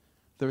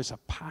 There is a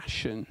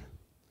passion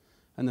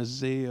and a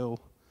zeal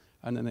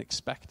and an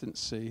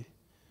expectancy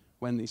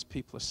when these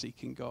people are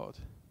seeking God,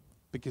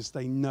 because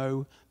they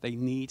know they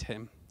need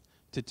him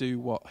to do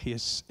what he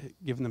has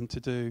given them to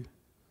do.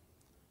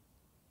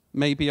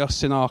 Maybe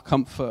us in our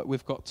comfort,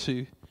 we've got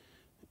to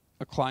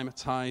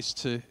acclimatize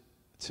to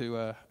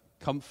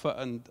comfort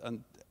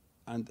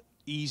and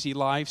easy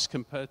lives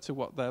compared to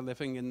what they're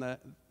living in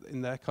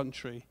their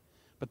country.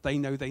 But they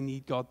know they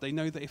need God. They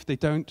know that if they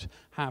don't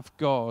have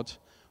God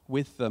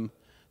with them,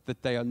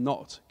 that they are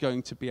not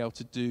going to be able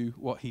to do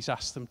what he's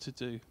asked them to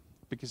do,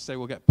 because they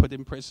will get put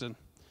in prison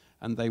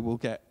and they will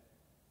get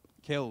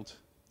killed.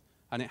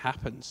 And it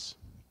happens.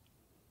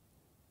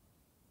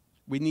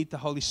 We need the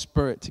Holy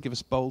Spirit to give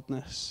us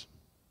boldness.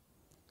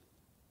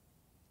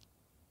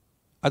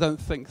 I don't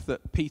think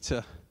that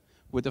Peter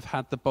would have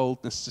had the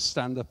boldness to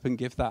stand up and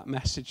give that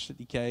message that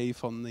he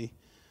gave on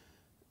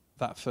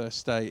that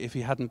first day if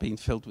he hadn't been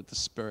filled with the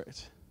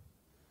Spirit.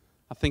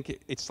 I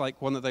think it's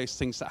like one of those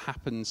things that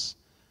happens.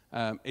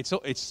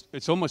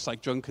 It's almost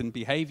like drunken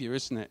behavior,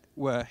 isn't it?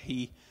 Where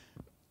he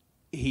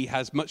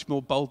has much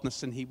more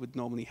boldness than he would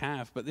normally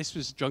have. But this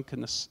was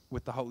drunkenness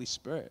with the Holy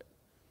Spirit.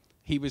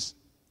 He was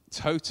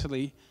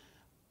totally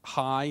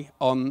high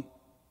on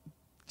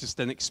just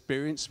an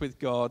experience with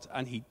God,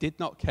 and he did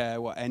not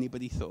care what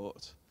anybody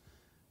thought.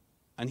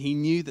 And he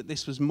knew that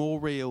this was more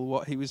real,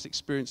 what he was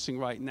experiencing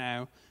right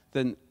now,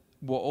 than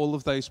what all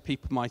of those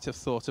people might have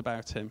thought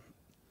about him.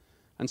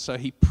 And so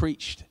he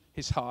preached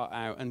his heart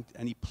out, and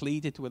he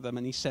pleaded with them,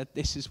 and he said,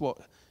 this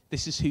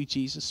is who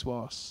Jesus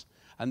was.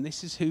 And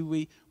this is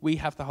who we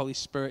have the Holy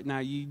Spirit now.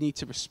 You need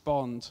to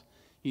respond.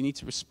 You need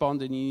to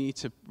respond, and you need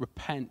to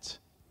repent.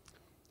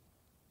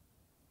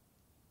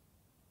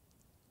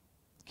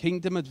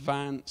 Kingdom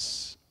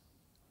advance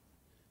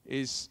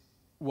is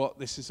what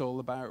this is all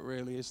about,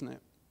 really, isn't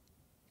it?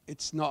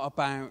 It's not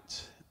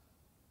about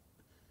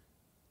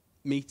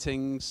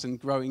meetings and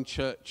growing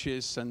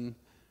churches and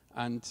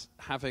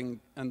having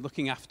and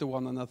looking after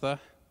one another,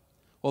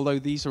 although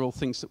these are all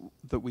things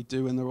that we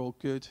do and they're all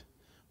good.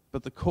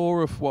 But the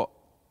core of what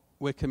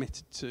we're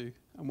committed to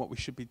and what we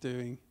should be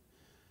doing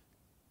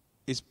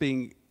is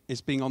being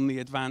on the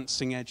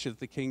advancing edge of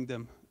the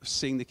kingdom, of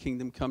seeing the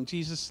kingdom come.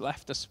 Jesus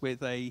left us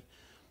with a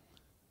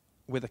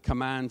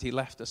command. He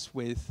left us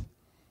with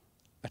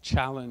a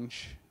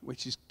challenge,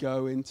 which is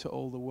go into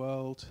all the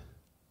world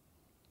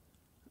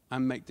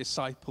and make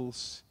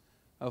disciples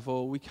of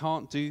all. We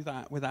can't do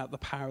that without the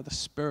power of the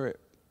Spirit.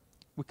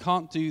 We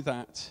can't do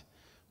that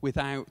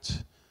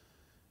without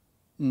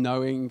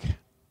knowing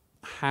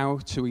how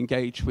to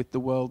engage with the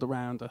world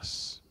around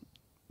us.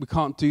 We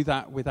can't do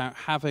that without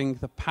having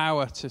the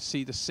power to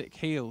see the sick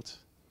healed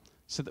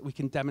so that we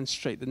can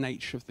demonstrate the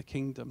nature of the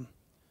kingdom.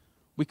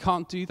 We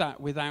can't do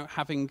that without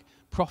having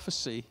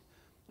prophecy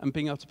and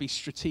being able to be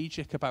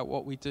strategic about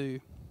what we do.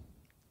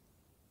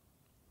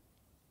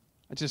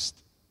 I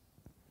just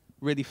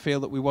really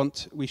feel that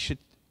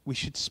we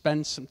should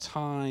spend some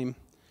time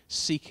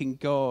seeking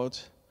God,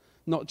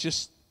 not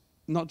just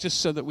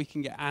so that we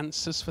can get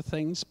answers for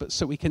things, but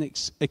so we can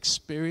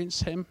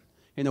experience him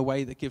in a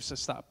way that gives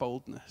us that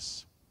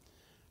boldness.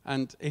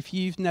 And if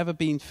you've never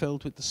been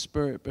filled with the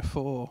Spirit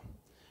before,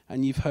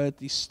 and you've heard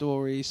these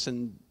stories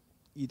and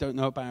you don't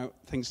know about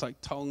things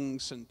like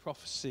tongues and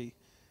prophecy,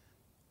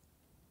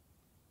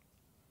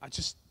 I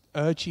just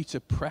urge you to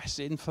press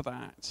in for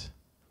that.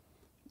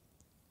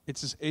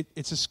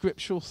 It's a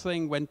scriptural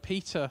thing. When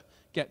Peter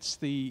gets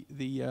the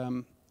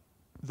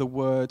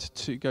word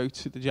to go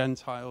to the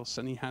Gentiles,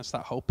 and he has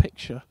that whole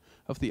picture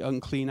of the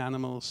unclean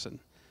animals,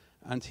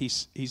 and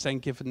he's then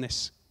given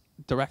this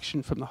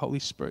direction from the Holy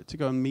Spirit to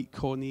go and meet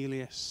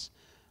Cornelius,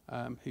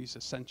 who's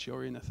a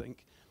centurion, I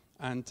think,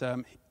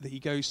 and he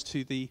goes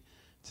to the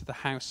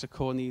house of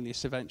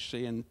Cornelius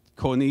eventually, and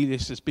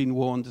Cornelius has been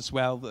warned as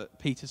well that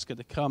Peter's going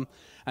to come.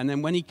 And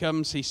then when he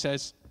comes, he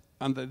says,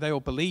 and they all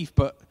believe,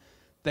 but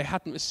they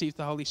hadn't received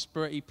the Holy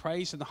Spirit. He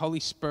prays, and the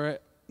Holy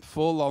Spirit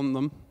fall on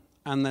them,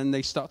 and then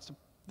they start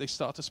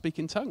to speak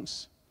in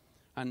tongues.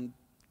 And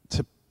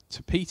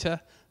to Peter,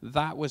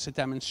 that was a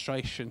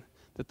demonstration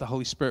that the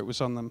Holy Spirit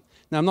was on them.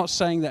 Now, I'm not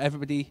saying that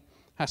everybody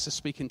has to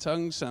speak in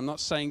tongues, and I'm not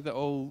saying that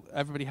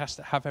everybody has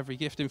to have every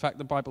gift. In fact,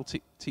 the Bible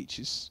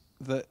teaches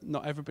that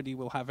not everybody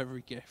will have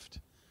every gift.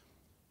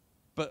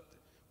 But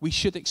we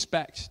should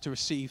expect to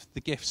receive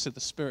the gifts of the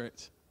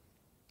Spirit.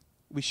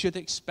 We should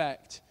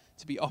expect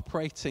to be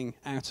operating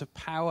out of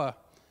power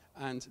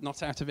and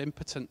not out of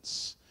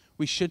impotence.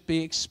 We should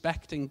be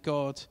expecting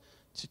God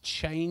to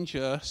change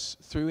us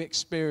through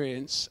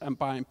experience and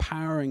by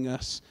empowering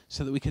us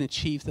so that we can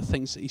achieve the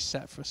things that he's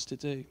set for us to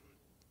do.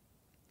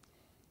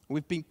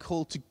 We've been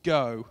called to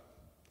go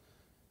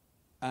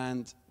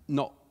and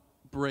not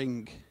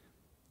bring.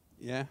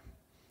 Yeah?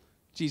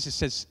 Jesus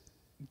says,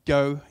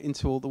 go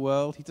into all the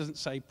world. He doesn't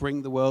say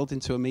bring the world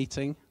into a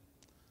meeting.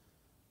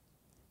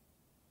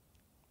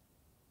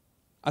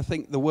 I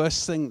think the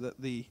worst thing that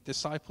the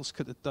disciples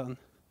could have done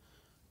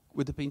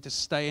would have been to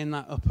stay in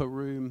that upper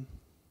room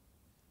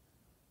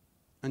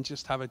and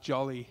just have a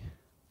jolly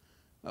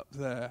up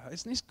there.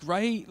 Isn't this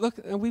great? Look,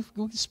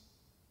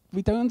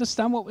 we don't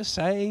understand what we're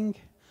saying.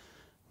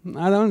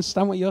 I don't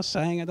understand what you're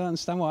saying. I don't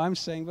understand what I'm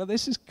saying. But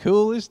this is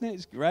cool, isn't it?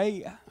 It's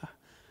great.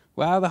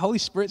 Wow, the Holy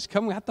Spirit's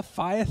come. We had the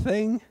fire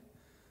thing.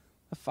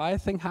 The fire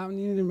thing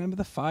happened. You remember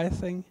the fire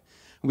thing?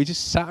 And we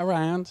just sat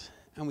around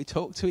and we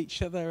talked to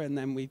each other, and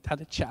then we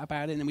had a chat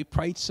about it, and then we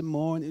prayed some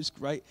more, and it was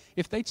great.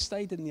 If they'd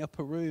stayed in the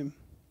upper room,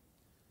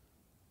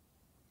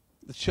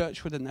 the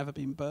church would have never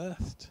been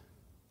birthed.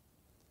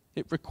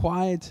 It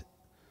required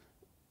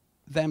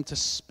them to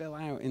spill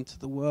out into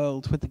the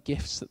world with the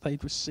gifts that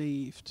they'd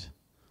received.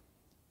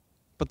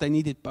 But they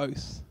needed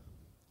both.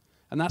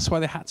 And that's why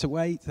they had to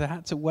wait. They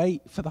had to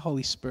wait for the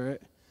Holy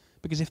Spirit,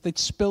 because if they'd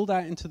spilled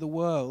out into the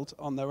world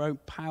on their own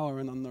power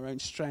and on their own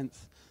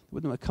strength, they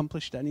wouldn't have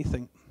accomplished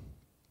anything.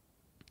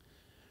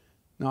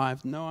 Now, I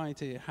have no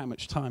idea how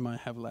much time I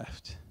have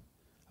left.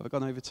 Have I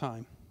gone over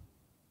time?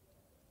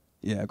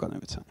 Yeah, I've gone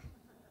over time.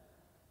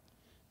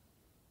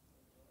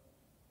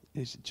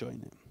 Who's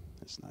enjoying it?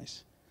 That's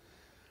nice.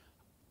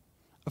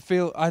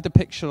 I had a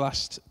picture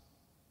last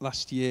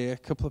year, a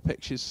couple of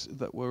pictures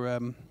that were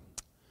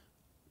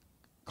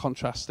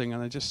contrasting,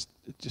 and I just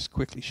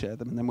quickly share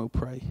them, and then we'll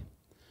pray.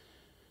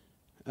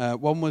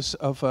 One was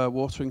of a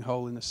watering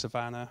hole in the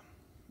savannah,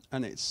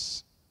 and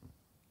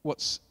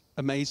what's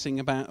amazing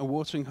about a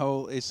watering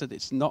hole is that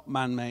it's not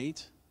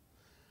man-made.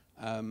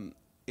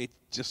 It's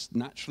just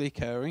naturally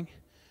occurring,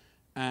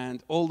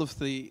 and all of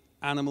the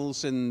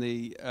animals in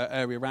the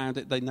area around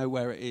it, they know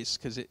where it is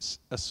because it's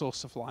a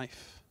source of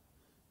life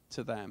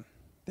to them.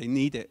 They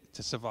need it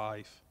to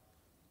survive.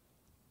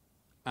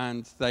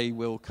 And they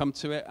will come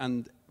to it,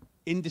 and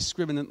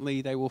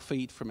indiscriminately they will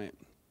feed from it.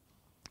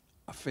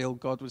 I feel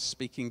God was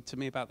speaking to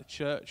me about the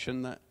church,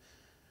 and that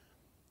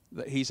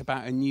he's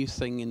about a new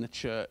thing in the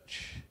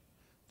church,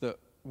 that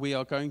we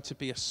are going to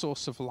be a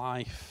source of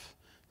life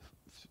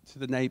to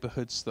the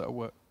neighborhoods that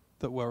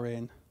we're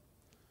in.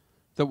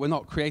 That we're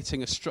not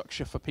creating a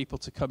structure for people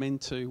to come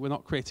into. We're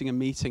not creating a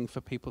meeting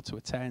for people to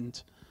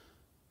attend.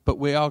 But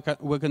we're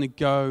going to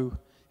go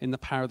in the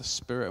power of the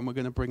Spirit, and we're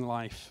going to bring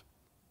life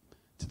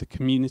to the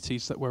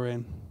communities that we're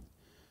in.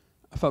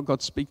 I felt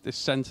God speak this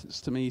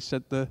sentence to me. He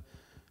said, the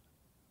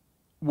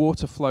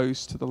water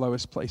flows to the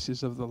lowest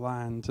places of the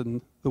land,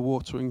 and the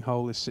watering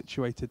hole is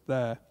situated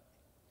there.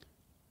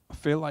 I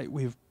feel like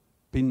we've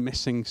been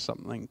missing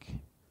something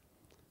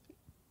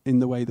in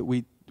the way that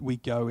we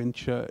go in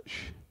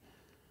church.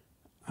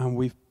 And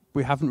we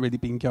haven't really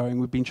been going.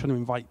 We've been trying to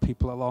invite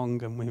people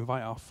along, and we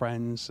invite our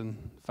friends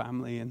and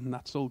family, and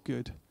that's all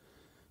good.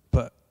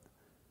 But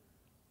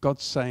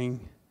God's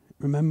saying,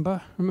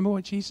 remember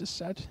what Jesus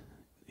said?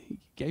 He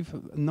gave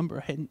a number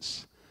of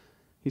hints.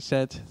 He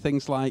said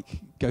things like,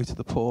 go to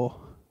the poor,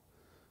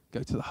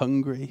 go to the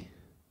hungry,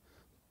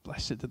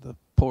 blessed are the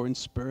poor in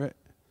spirit,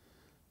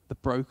 the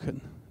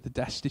broken, the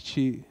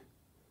destitute,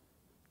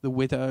 the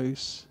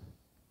widows,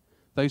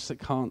 those that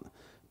can't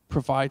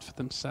provide for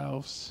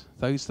themselves,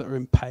 those that are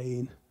in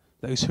pain,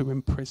 those who are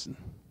in prison.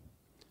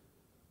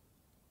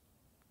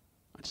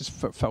 I just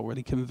felt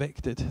really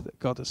convicted that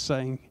God is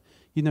saying,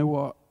 you know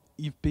what,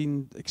 you've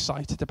been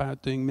excited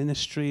about doing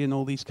ministry and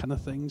all these kind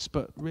of things,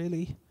 but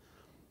really,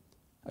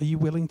 are you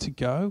willing to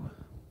go?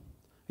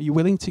 Are you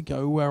willing to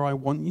go where I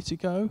want you to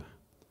go?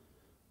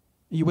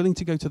 Are you willing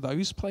to go to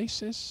those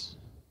places?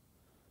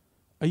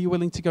 Are you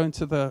willing to go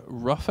into the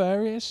rough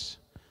areas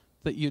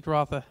that you'd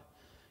rather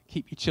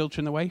keep your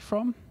children away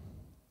from?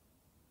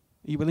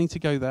 Are you willing to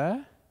go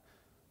there?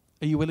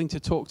 Are you willing to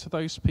talk to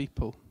those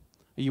people?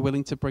 Are you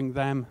willing to bring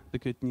them the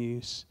good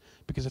news?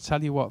 Because I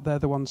tell you what, they're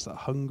the ones that are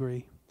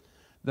hungry.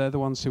 They're the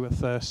ones who are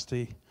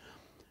thirsty.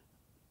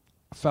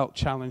 I felt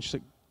challenged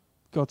that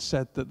God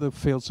said that the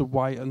fields are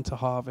white unto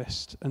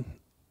harvest, and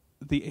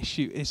the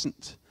issue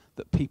isn't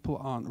that people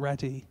aren't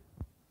ready.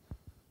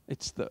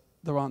 It's that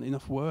there aren't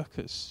enough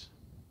workers.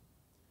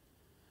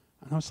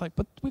 And I was like,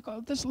 but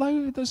there's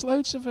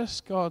loads of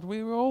us, God.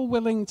 We were all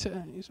willing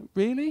to.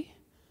 Really?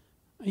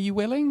 Are you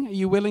willing? Are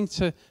you willing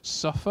to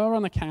suffer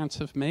on account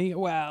of me?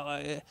 Well,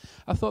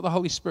 I thought the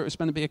Holy Spirit was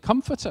meant to be a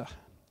comforter.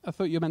 I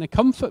thought you were meant to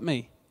comfort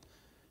me.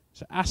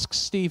 So ask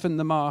Stephen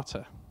the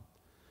martyr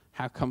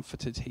how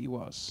comforted he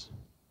was.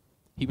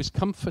 He was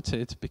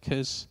comforted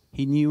because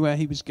he knew where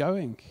he was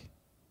going.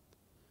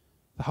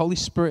 The Holy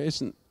Spirit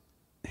isn't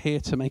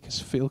here to make us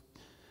feel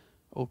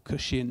all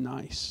cushy and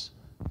nice,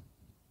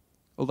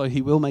 although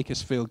he will make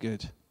us feel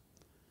good.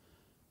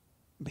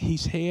 But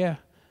he's here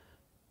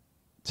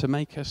to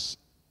make us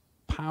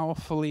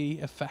powerfully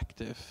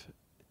effective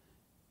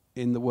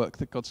in the work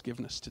that God's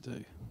given us to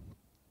do.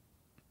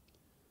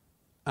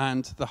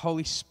 And the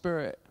Holy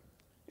Spirit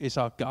is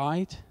our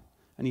guide,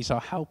 and he's our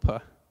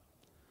helper.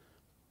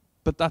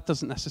 But that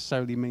doesn't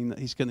necessarily mean that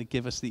he's going to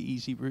give us the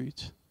easy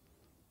route.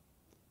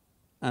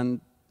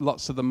 And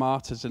lots of the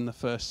martyrs in the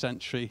first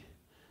century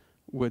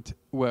were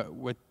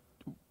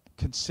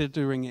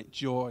considering it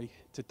joy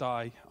to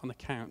die on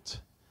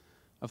account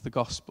of the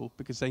gospel,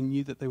 because they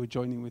knew that they were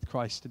joining with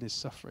Christ in his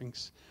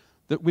sufferings.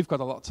 That we've got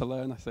a lot to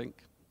learn, I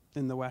think,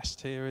 in the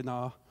West here, in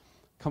our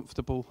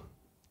comfortable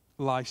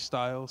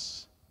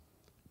lifestyles.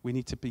 We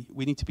need to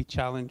be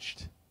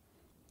challenged.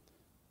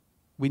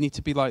 We need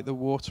to be like the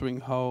watering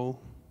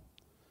hole.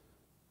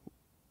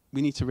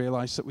 We need to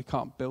realize that we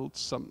can't build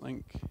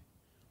something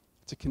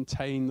to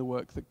contain the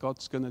work that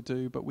God's going to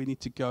do, but we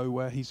need to go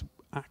where he's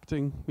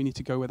acting. We need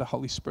to go where the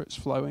Holy Spirit's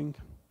flowing,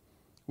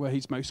 where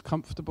he's most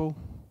comfortable.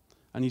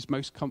 And he's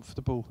most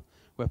comfortable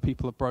where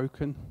people are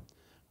broken,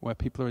 where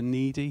people are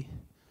needy.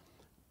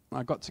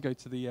 I got to go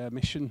to the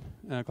mission,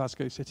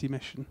 Glasgow City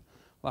mission,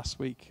 last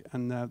week,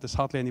 and there's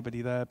hardly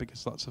anybody there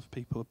because lots of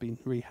people have been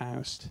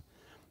rehoused.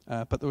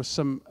 But there were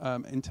some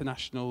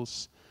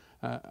internationals,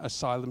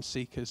 asylum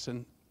seekers,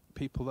 and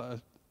people that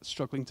are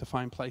struggling to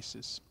find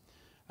places.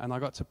 And I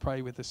got to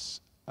pray with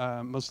this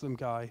Muslim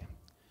guy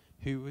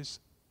who was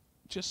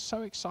just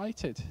so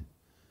excited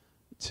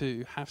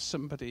to have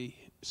somebody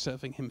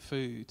serving him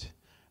food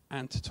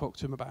and to talk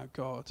to him about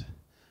God.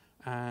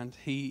 And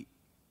he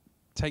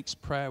takes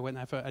prayer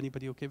whenever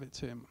anybody will give it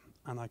to him.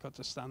 And I got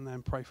to stand there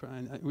and pray for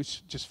him. And it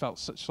was just felt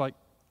such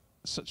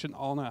an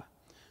honor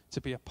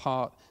to be a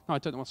part. Now, I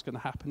don't know what's going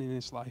to happen in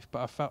his life,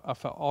 but I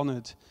felt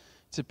honored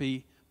to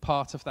be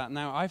part of that.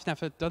 Now, I've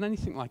never done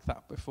anything like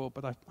that before,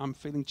 but I'm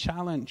feeling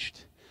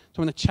challenged.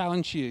 So I want to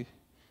challenge you.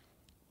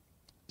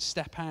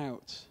 Step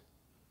out.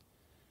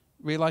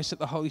 Realize that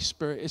the Holy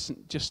Spirit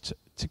isn't just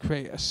to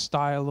create a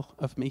style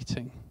of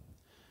meeting.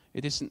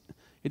 It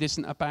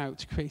isn't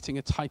about creating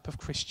a type of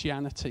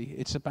Christianity.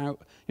 It's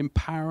about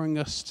empowering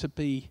us to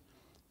be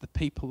the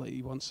people that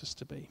he wants us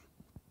to be.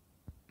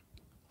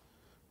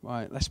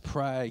 Right, let's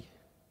pray.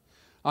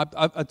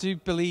 I do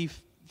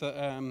believe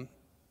that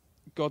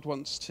God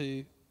wants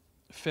to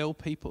fill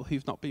people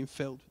who've not been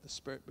filled with the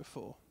Spirit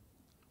before.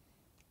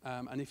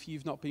 And if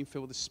you've not been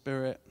filled with the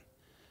Spirit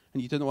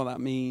and you don't know what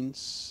that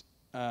means,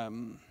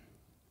 I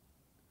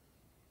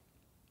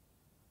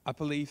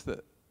believe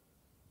that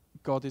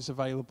God is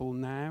available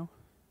now.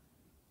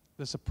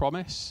 There's a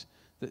promise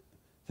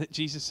that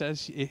Jesus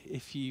says,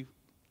 if you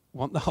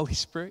want the Holy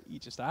Spirit, you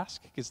just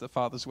ask, because the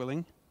Father's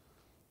willing.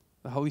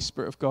 The Holy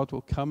Spirit of God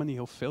will come and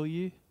he'll fill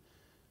you.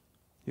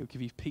 He'll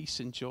give you peace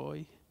and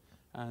joy,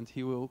 and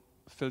he will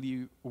fill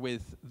you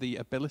with the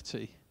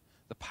ability,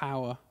 the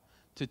power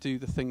to do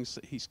the things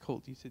that he's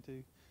called you to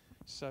do.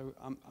 So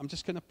I'm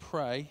just going to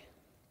pray,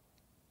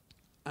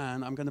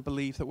 and I'm going to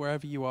believe that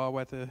wherever you are,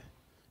 whether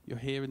you're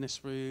here in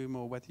this room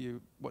or whether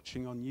you're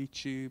watching on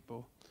YouTube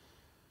or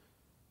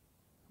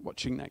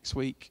watching next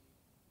week,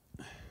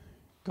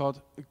 God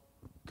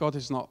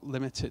is not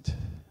limited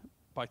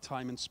by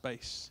time and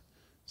space.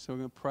 So I'm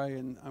going to pray,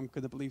 and I'm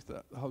going to believe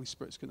that the Holy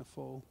Spirit's going to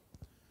fall.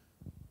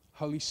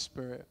 Holy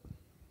Spirit.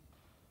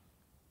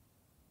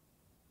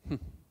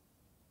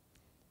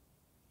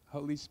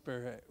 Holy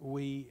Spirit,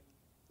 we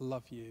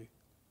love you.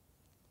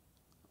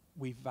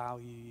 We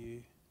value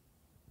you.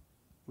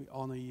 We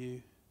honor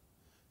you.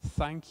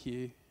 Thank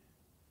you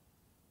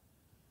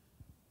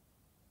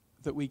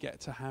that we get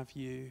to have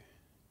you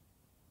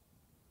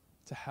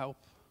to help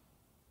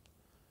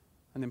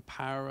and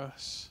empower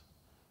us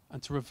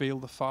and to reveal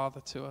the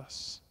Father to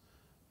us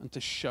and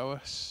to show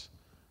us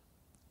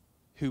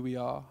who we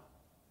are,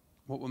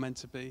 what we're meant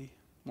to be,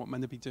 what we're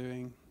meant to be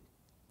doing.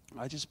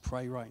 I just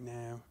pray right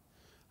now.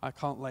 I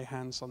can't lay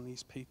hands on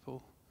these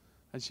people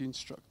as you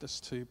instruct us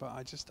to, but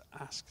I just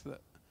ask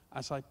that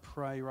as I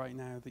pray right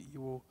now that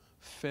you will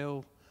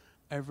fill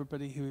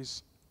everybody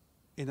who's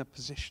in a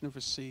position of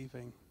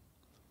receiving,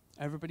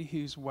 everybody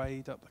who's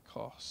weighed up the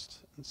cost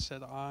and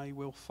said, I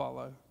will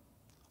follow,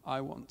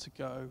 I want to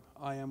go,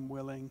 I am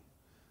willing,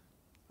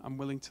 I'm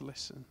willing to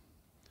listen.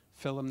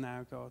 Fill them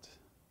now, God.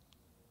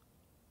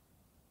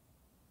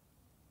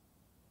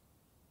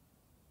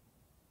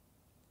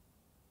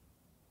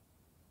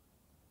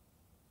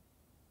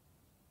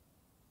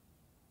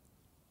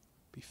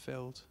 Be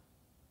filled.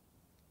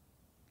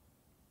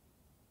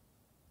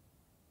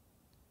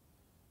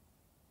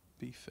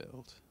 Be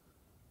filled.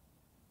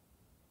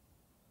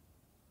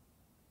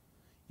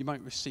 You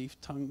might receive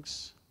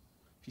tongues.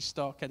 If you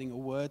start getting a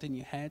word in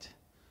your head,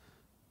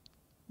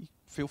 you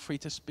feel free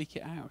to speak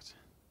it out.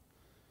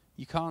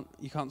 You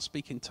can't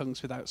speak in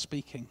tongues without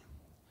speaking.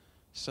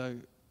 So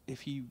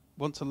if you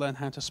want to learn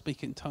how to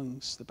speak in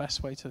tongues, the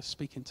best way to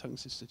speak in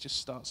tongues is to just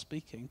start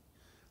speaking.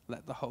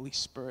 Let the Holy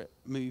Spirit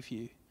move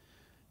you.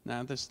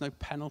 Now, there's no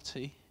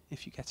penalty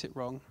if you get it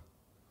wrong.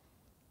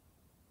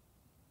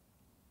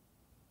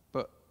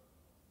 But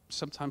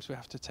sometimes we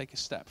have to take a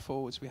step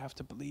forwards. We have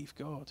to believe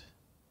God.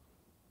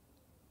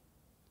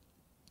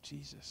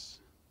 Jesus.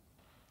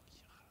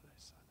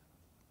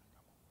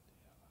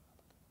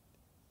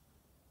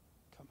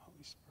 Come,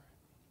 Holy Spirit.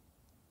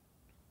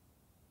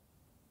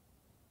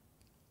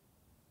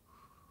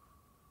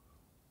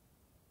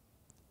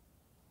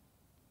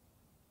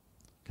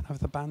 Can I have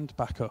the band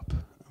back up?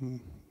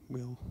 And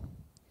we'll...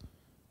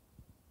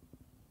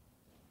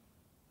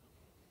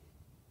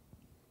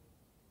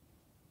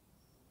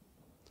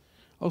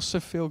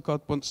 also feel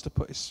God wants to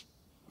put his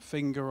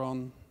finger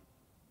on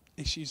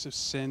issues of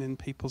sin in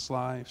people's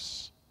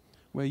lives,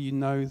 where you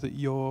know that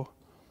you're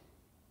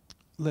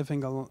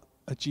living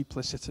a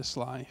duplicitous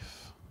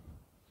life,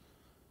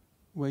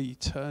 where you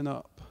turn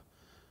up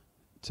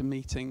to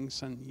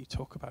meetings and you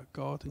talk about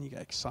God and you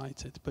get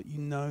excited, but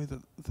you know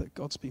that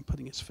God's been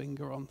putting his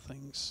finger on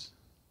things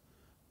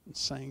and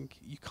saying,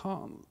 you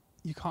can't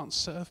you can't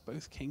serve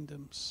both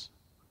kingdoms.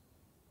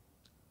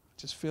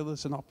 I just feel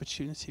there's an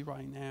opportunity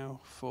right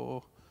now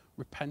for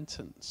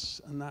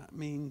repentance, and that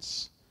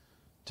means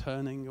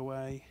turning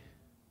away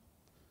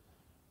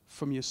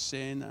from your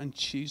sin and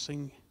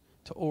choosing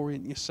to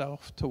orient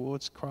yourself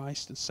towards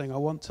Christ and saying, I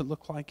want to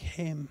look like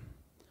him.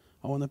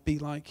 I want to be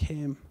like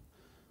him.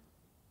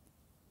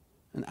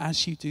 And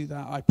as you do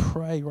that, I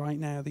pray right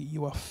now that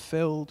you are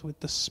filled with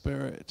the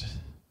Spirit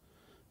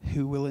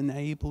who will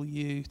enable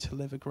you to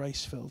live a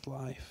grace-filled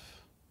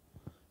life,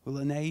 will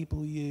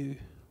enable you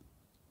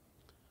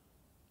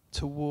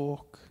to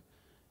walk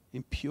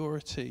in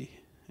purity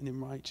and in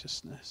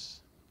righteousness.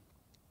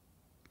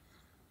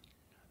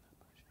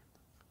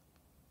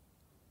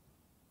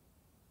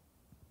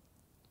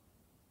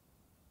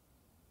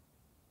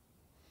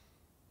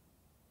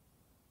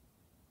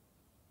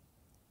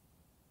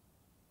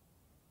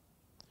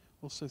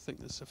 Also think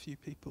there's a few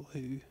people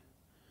who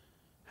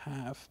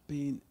have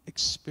been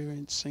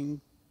experiencing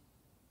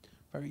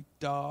very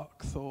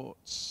dark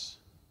thoughts.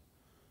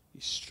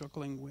 You're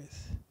struggling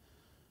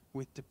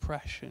with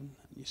depression,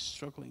 and you're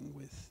struggling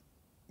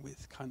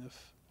with kind of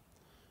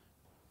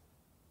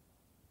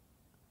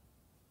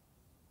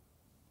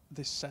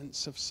this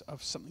sense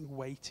of something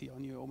weighty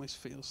on you. It almost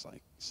feels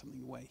like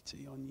something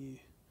weighty on you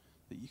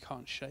that you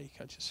can't shake.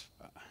 I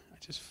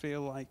just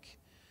feel like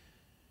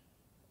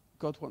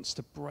God wants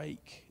to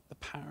break the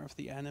power of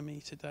the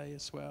enemy today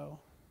as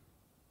well.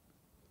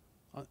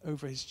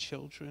 Over his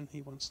children,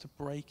 he wants to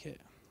break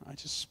it. I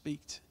just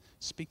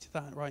speak to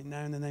that right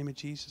now in the name of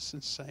Jesus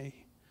and say,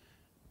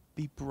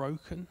 be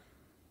broken.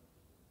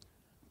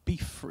 Be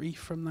free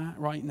from that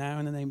right now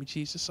in the name of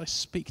Jesus. I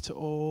speak to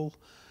all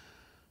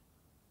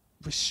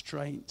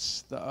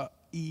restraints that are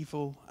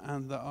evil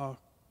and that are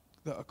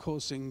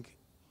causing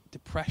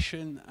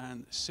depression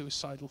and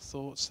suicidal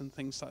thoughts and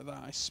things like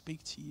that. I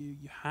speak to you.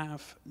 You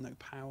have no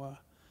power.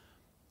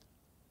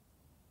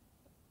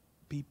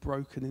 Be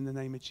broken in the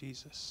name of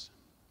Jesus.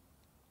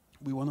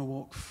 We want to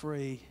walk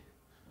free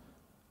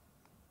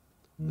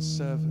as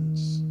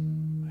servants.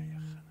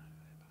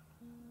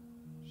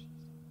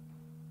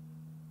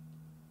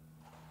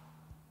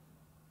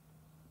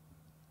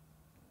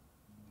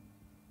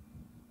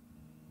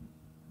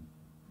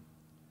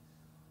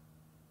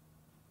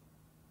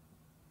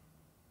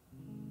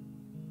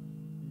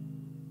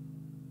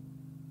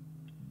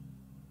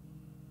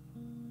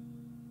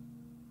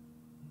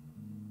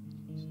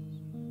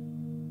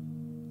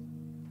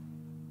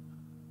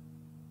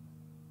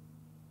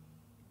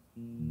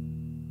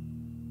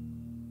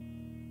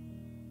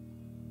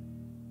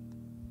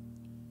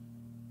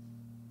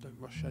 Don't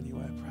rush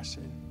anywhere, press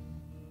in.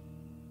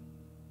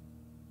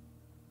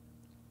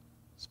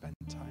 Spend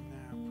time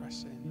now,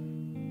 press in.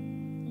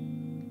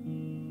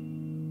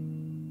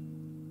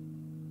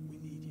 We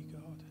need you,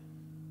 God.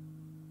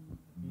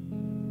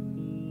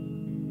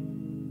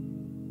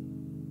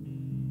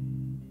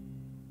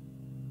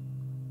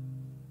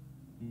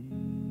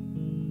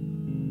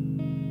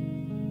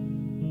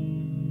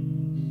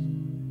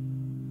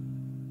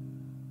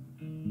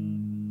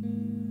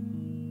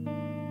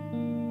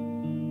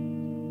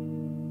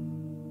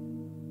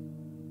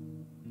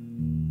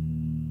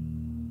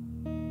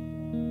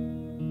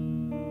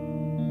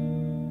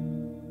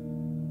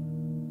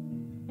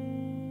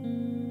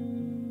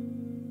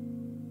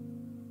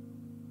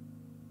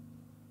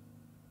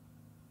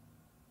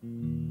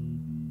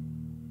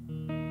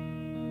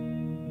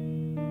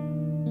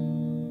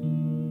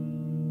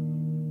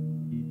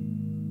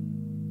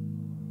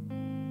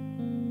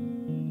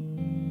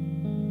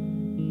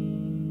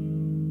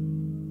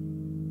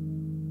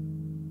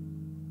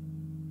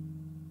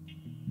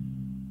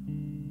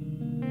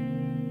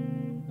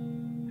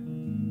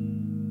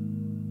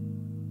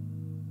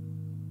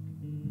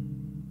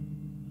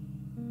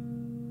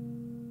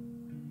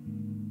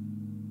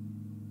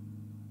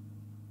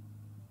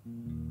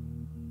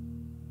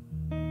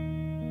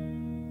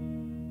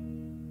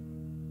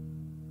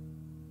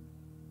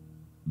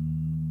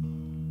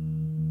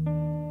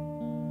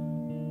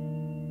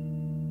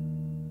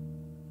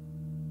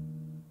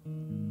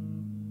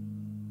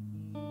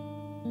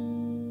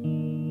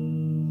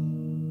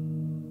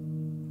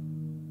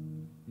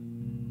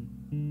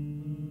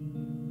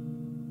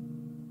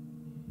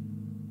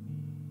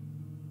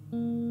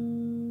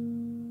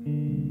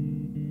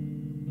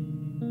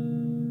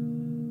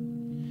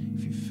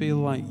 Feel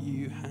like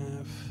you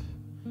have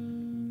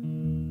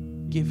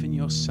given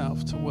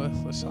yourself to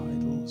worthless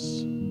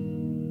idols,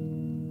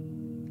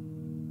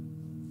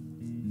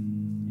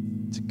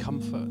 to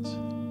comfort,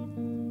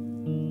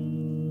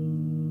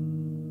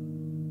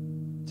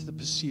 to the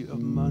pursuit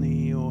of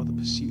money or the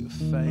pursuit of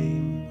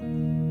fame,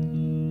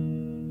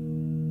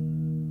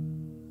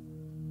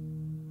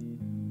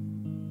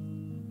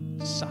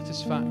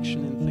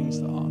 satisfaction in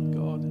things that aren't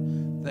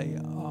God, they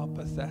are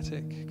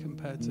pathetic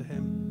compared to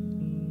Him.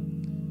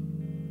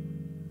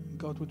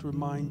 God would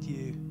remind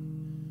you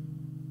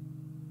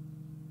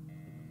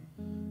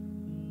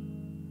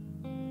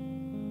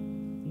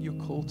you're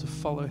called to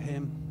follow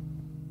Him.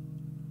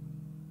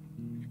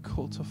 You're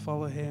called to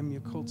follow Him.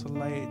 You're called to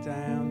lay it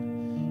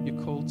down.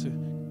 You're called to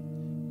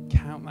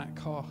count that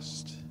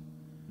cost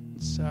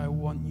and say, I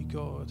want you,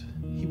 God.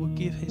 He will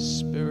give his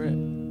Spirit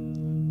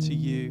to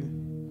you,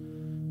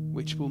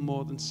 which will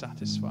more than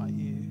satisfy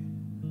you.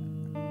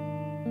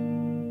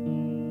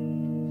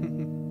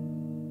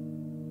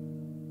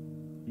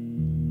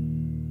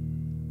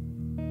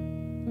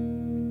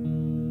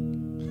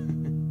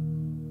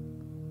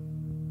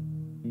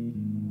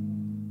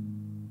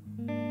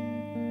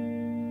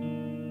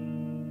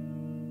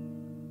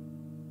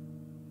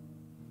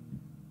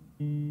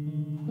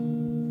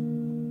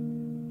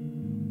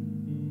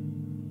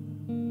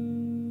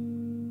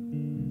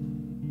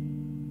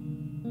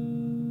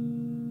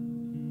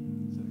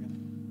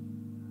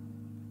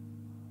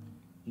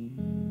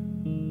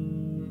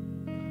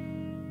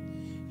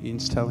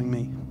 Ian's telling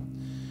me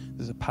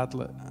there's a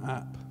Padlet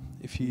app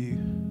if you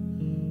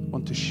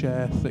want to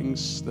share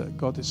things that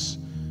God is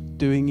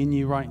doing in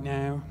you right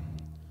now.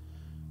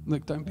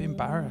 Look, don't be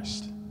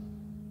embarrassed.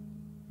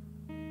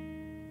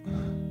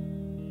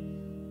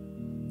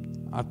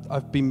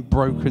 I've been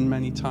broken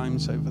many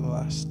times over the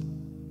last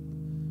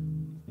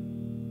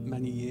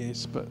many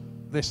years, but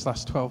this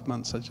last 12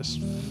 months I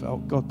just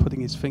felt God putting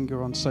his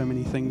finger on so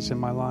many things in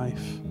my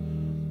life,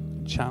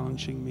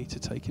 challenging me to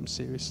take him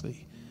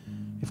seriously.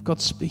 If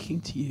God's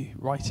speaking to you,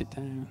 write it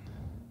down.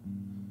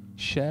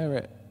 Share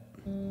it.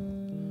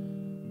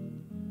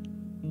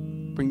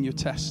 Bring your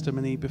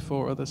testimony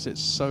before others.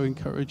 It's so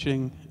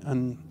encouraging,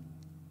 and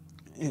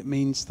it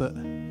means that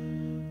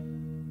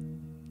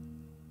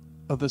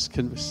others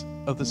can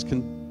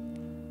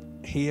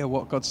hear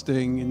what God's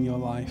doing in your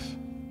life.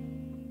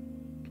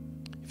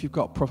 If you've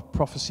got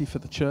prophecy for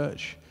the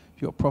church,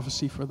 if you've got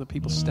prophecy for other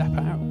people, step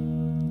out.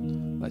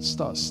 Let's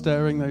start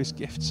stirring those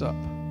gifts up.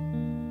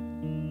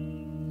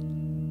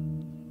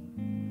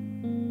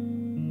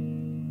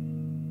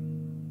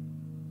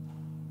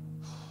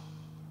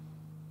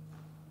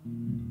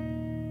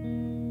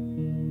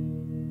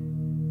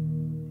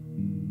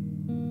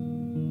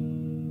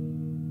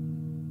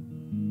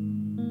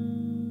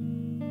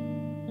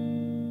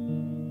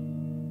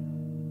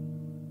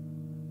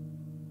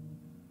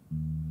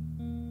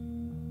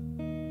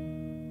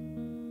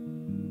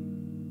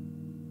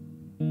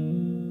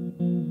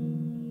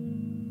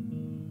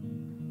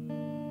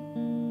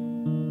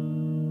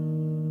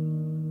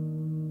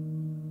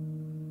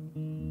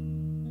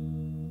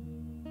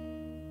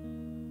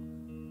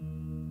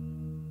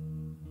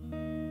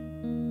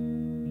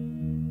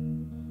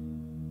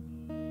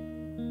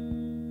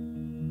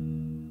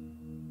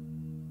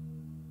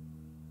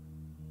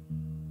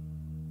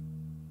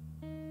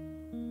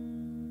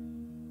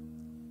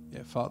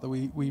 Father,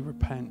 we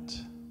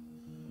repent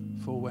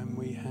for when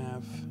we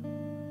have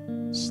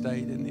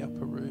stayed in the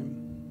upper room.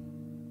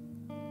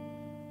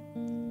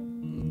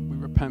 We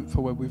repent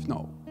for where we've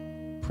not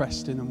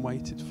pressed in and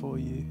waited for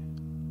you.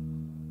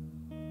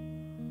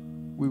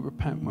 We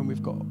repent when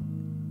we've got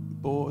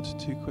bored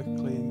too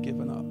quickly and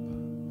given up,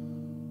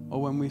 or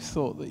when we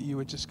thought that you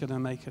were just going to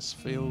make us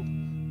feel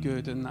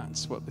good, and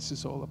that's what this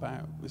is all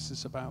about. This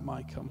is about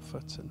my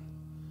comfort and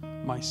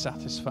my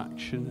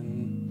satisfaction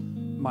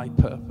and my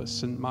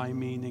purpose and my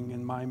meaning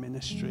and my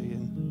ministry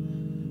and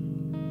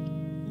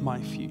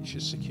my future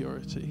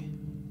security.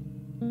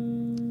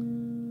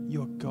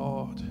 You're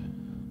God,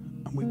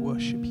 and we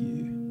worship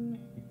you.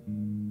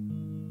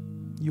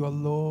 You are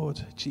Lord,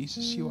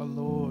 Jesus, you are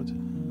Lord,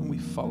 and we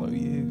follow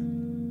you.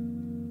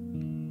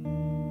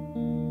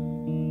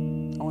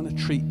 I want to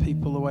treat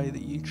people the way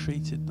that you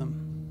treated them.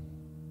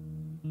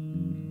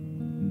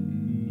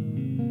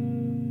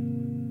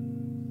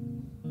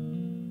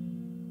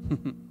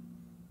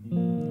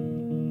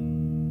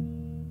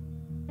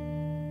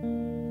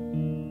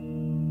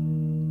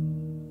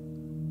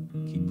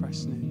 Keep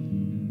pressing in.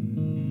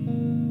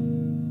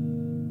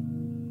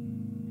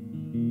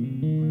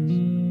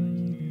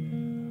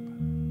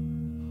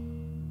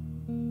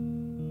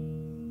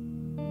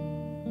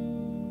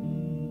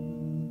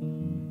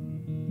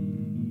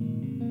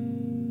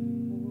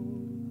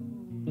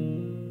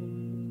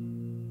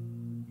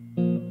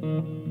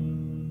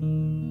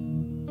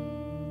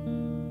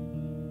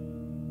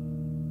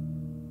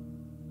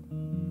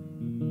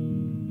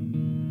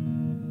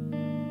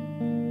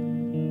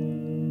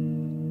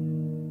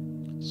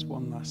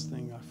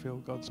 Thing I feel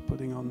God's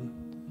putting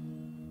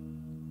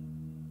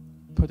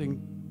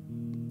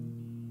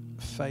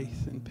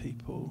faith in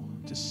people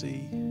to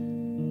see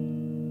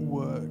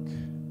work,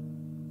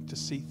 to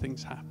see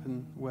things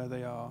happen where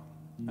they are.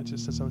 And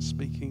just as I was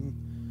speaking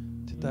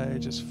today,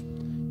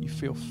 you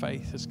feel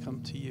faith has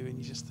come to you, and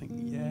you just think,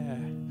 yeah,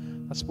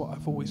 that's what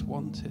I've always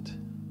wanted.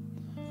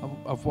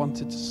 I've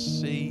wanted to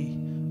see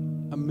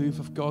a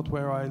move of God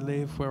where I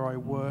live, where I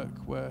work,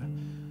 where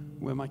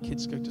my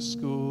kids go to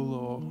school,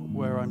 or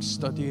where I'm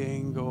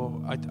studying, or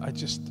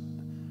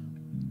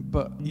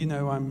but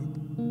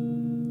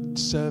I'm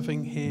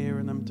serving here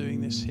and I'm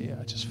doing this here.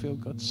 I just feel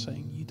God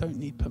saying, you don't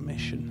need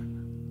permission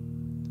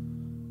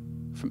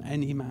from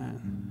any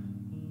man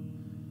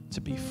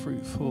to be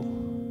fruitful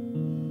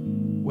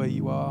where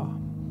you are.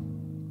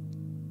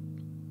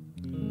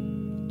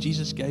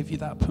 Jesus gave you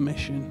that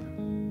permission.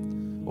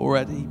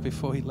 already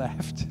before he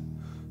left.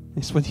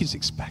 It's what he's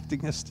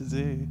expecting us to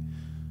do.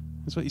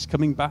 It's what he's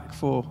coming back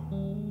for.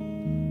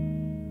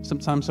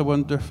 Sometimes I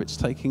wonder if it's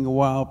taking a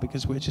while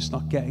because we're just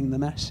not getting the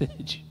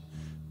message.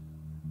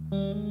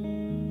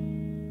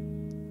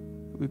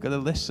 We've got to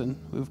listen.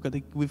 We've got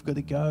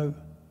to go.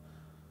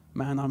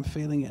 Man, I'm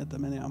feeling it at the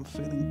minute. I'm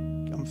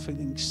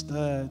feeling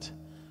stirred.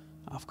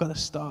 I've got to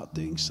start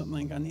doing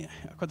something.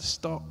 I've got to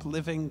stop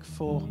living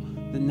for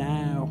the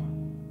now.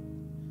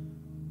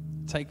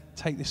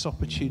 Take this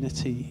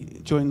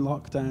opportunity. During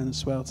lockdown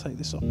as well, take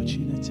this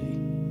opportunity.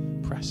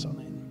 Press on it.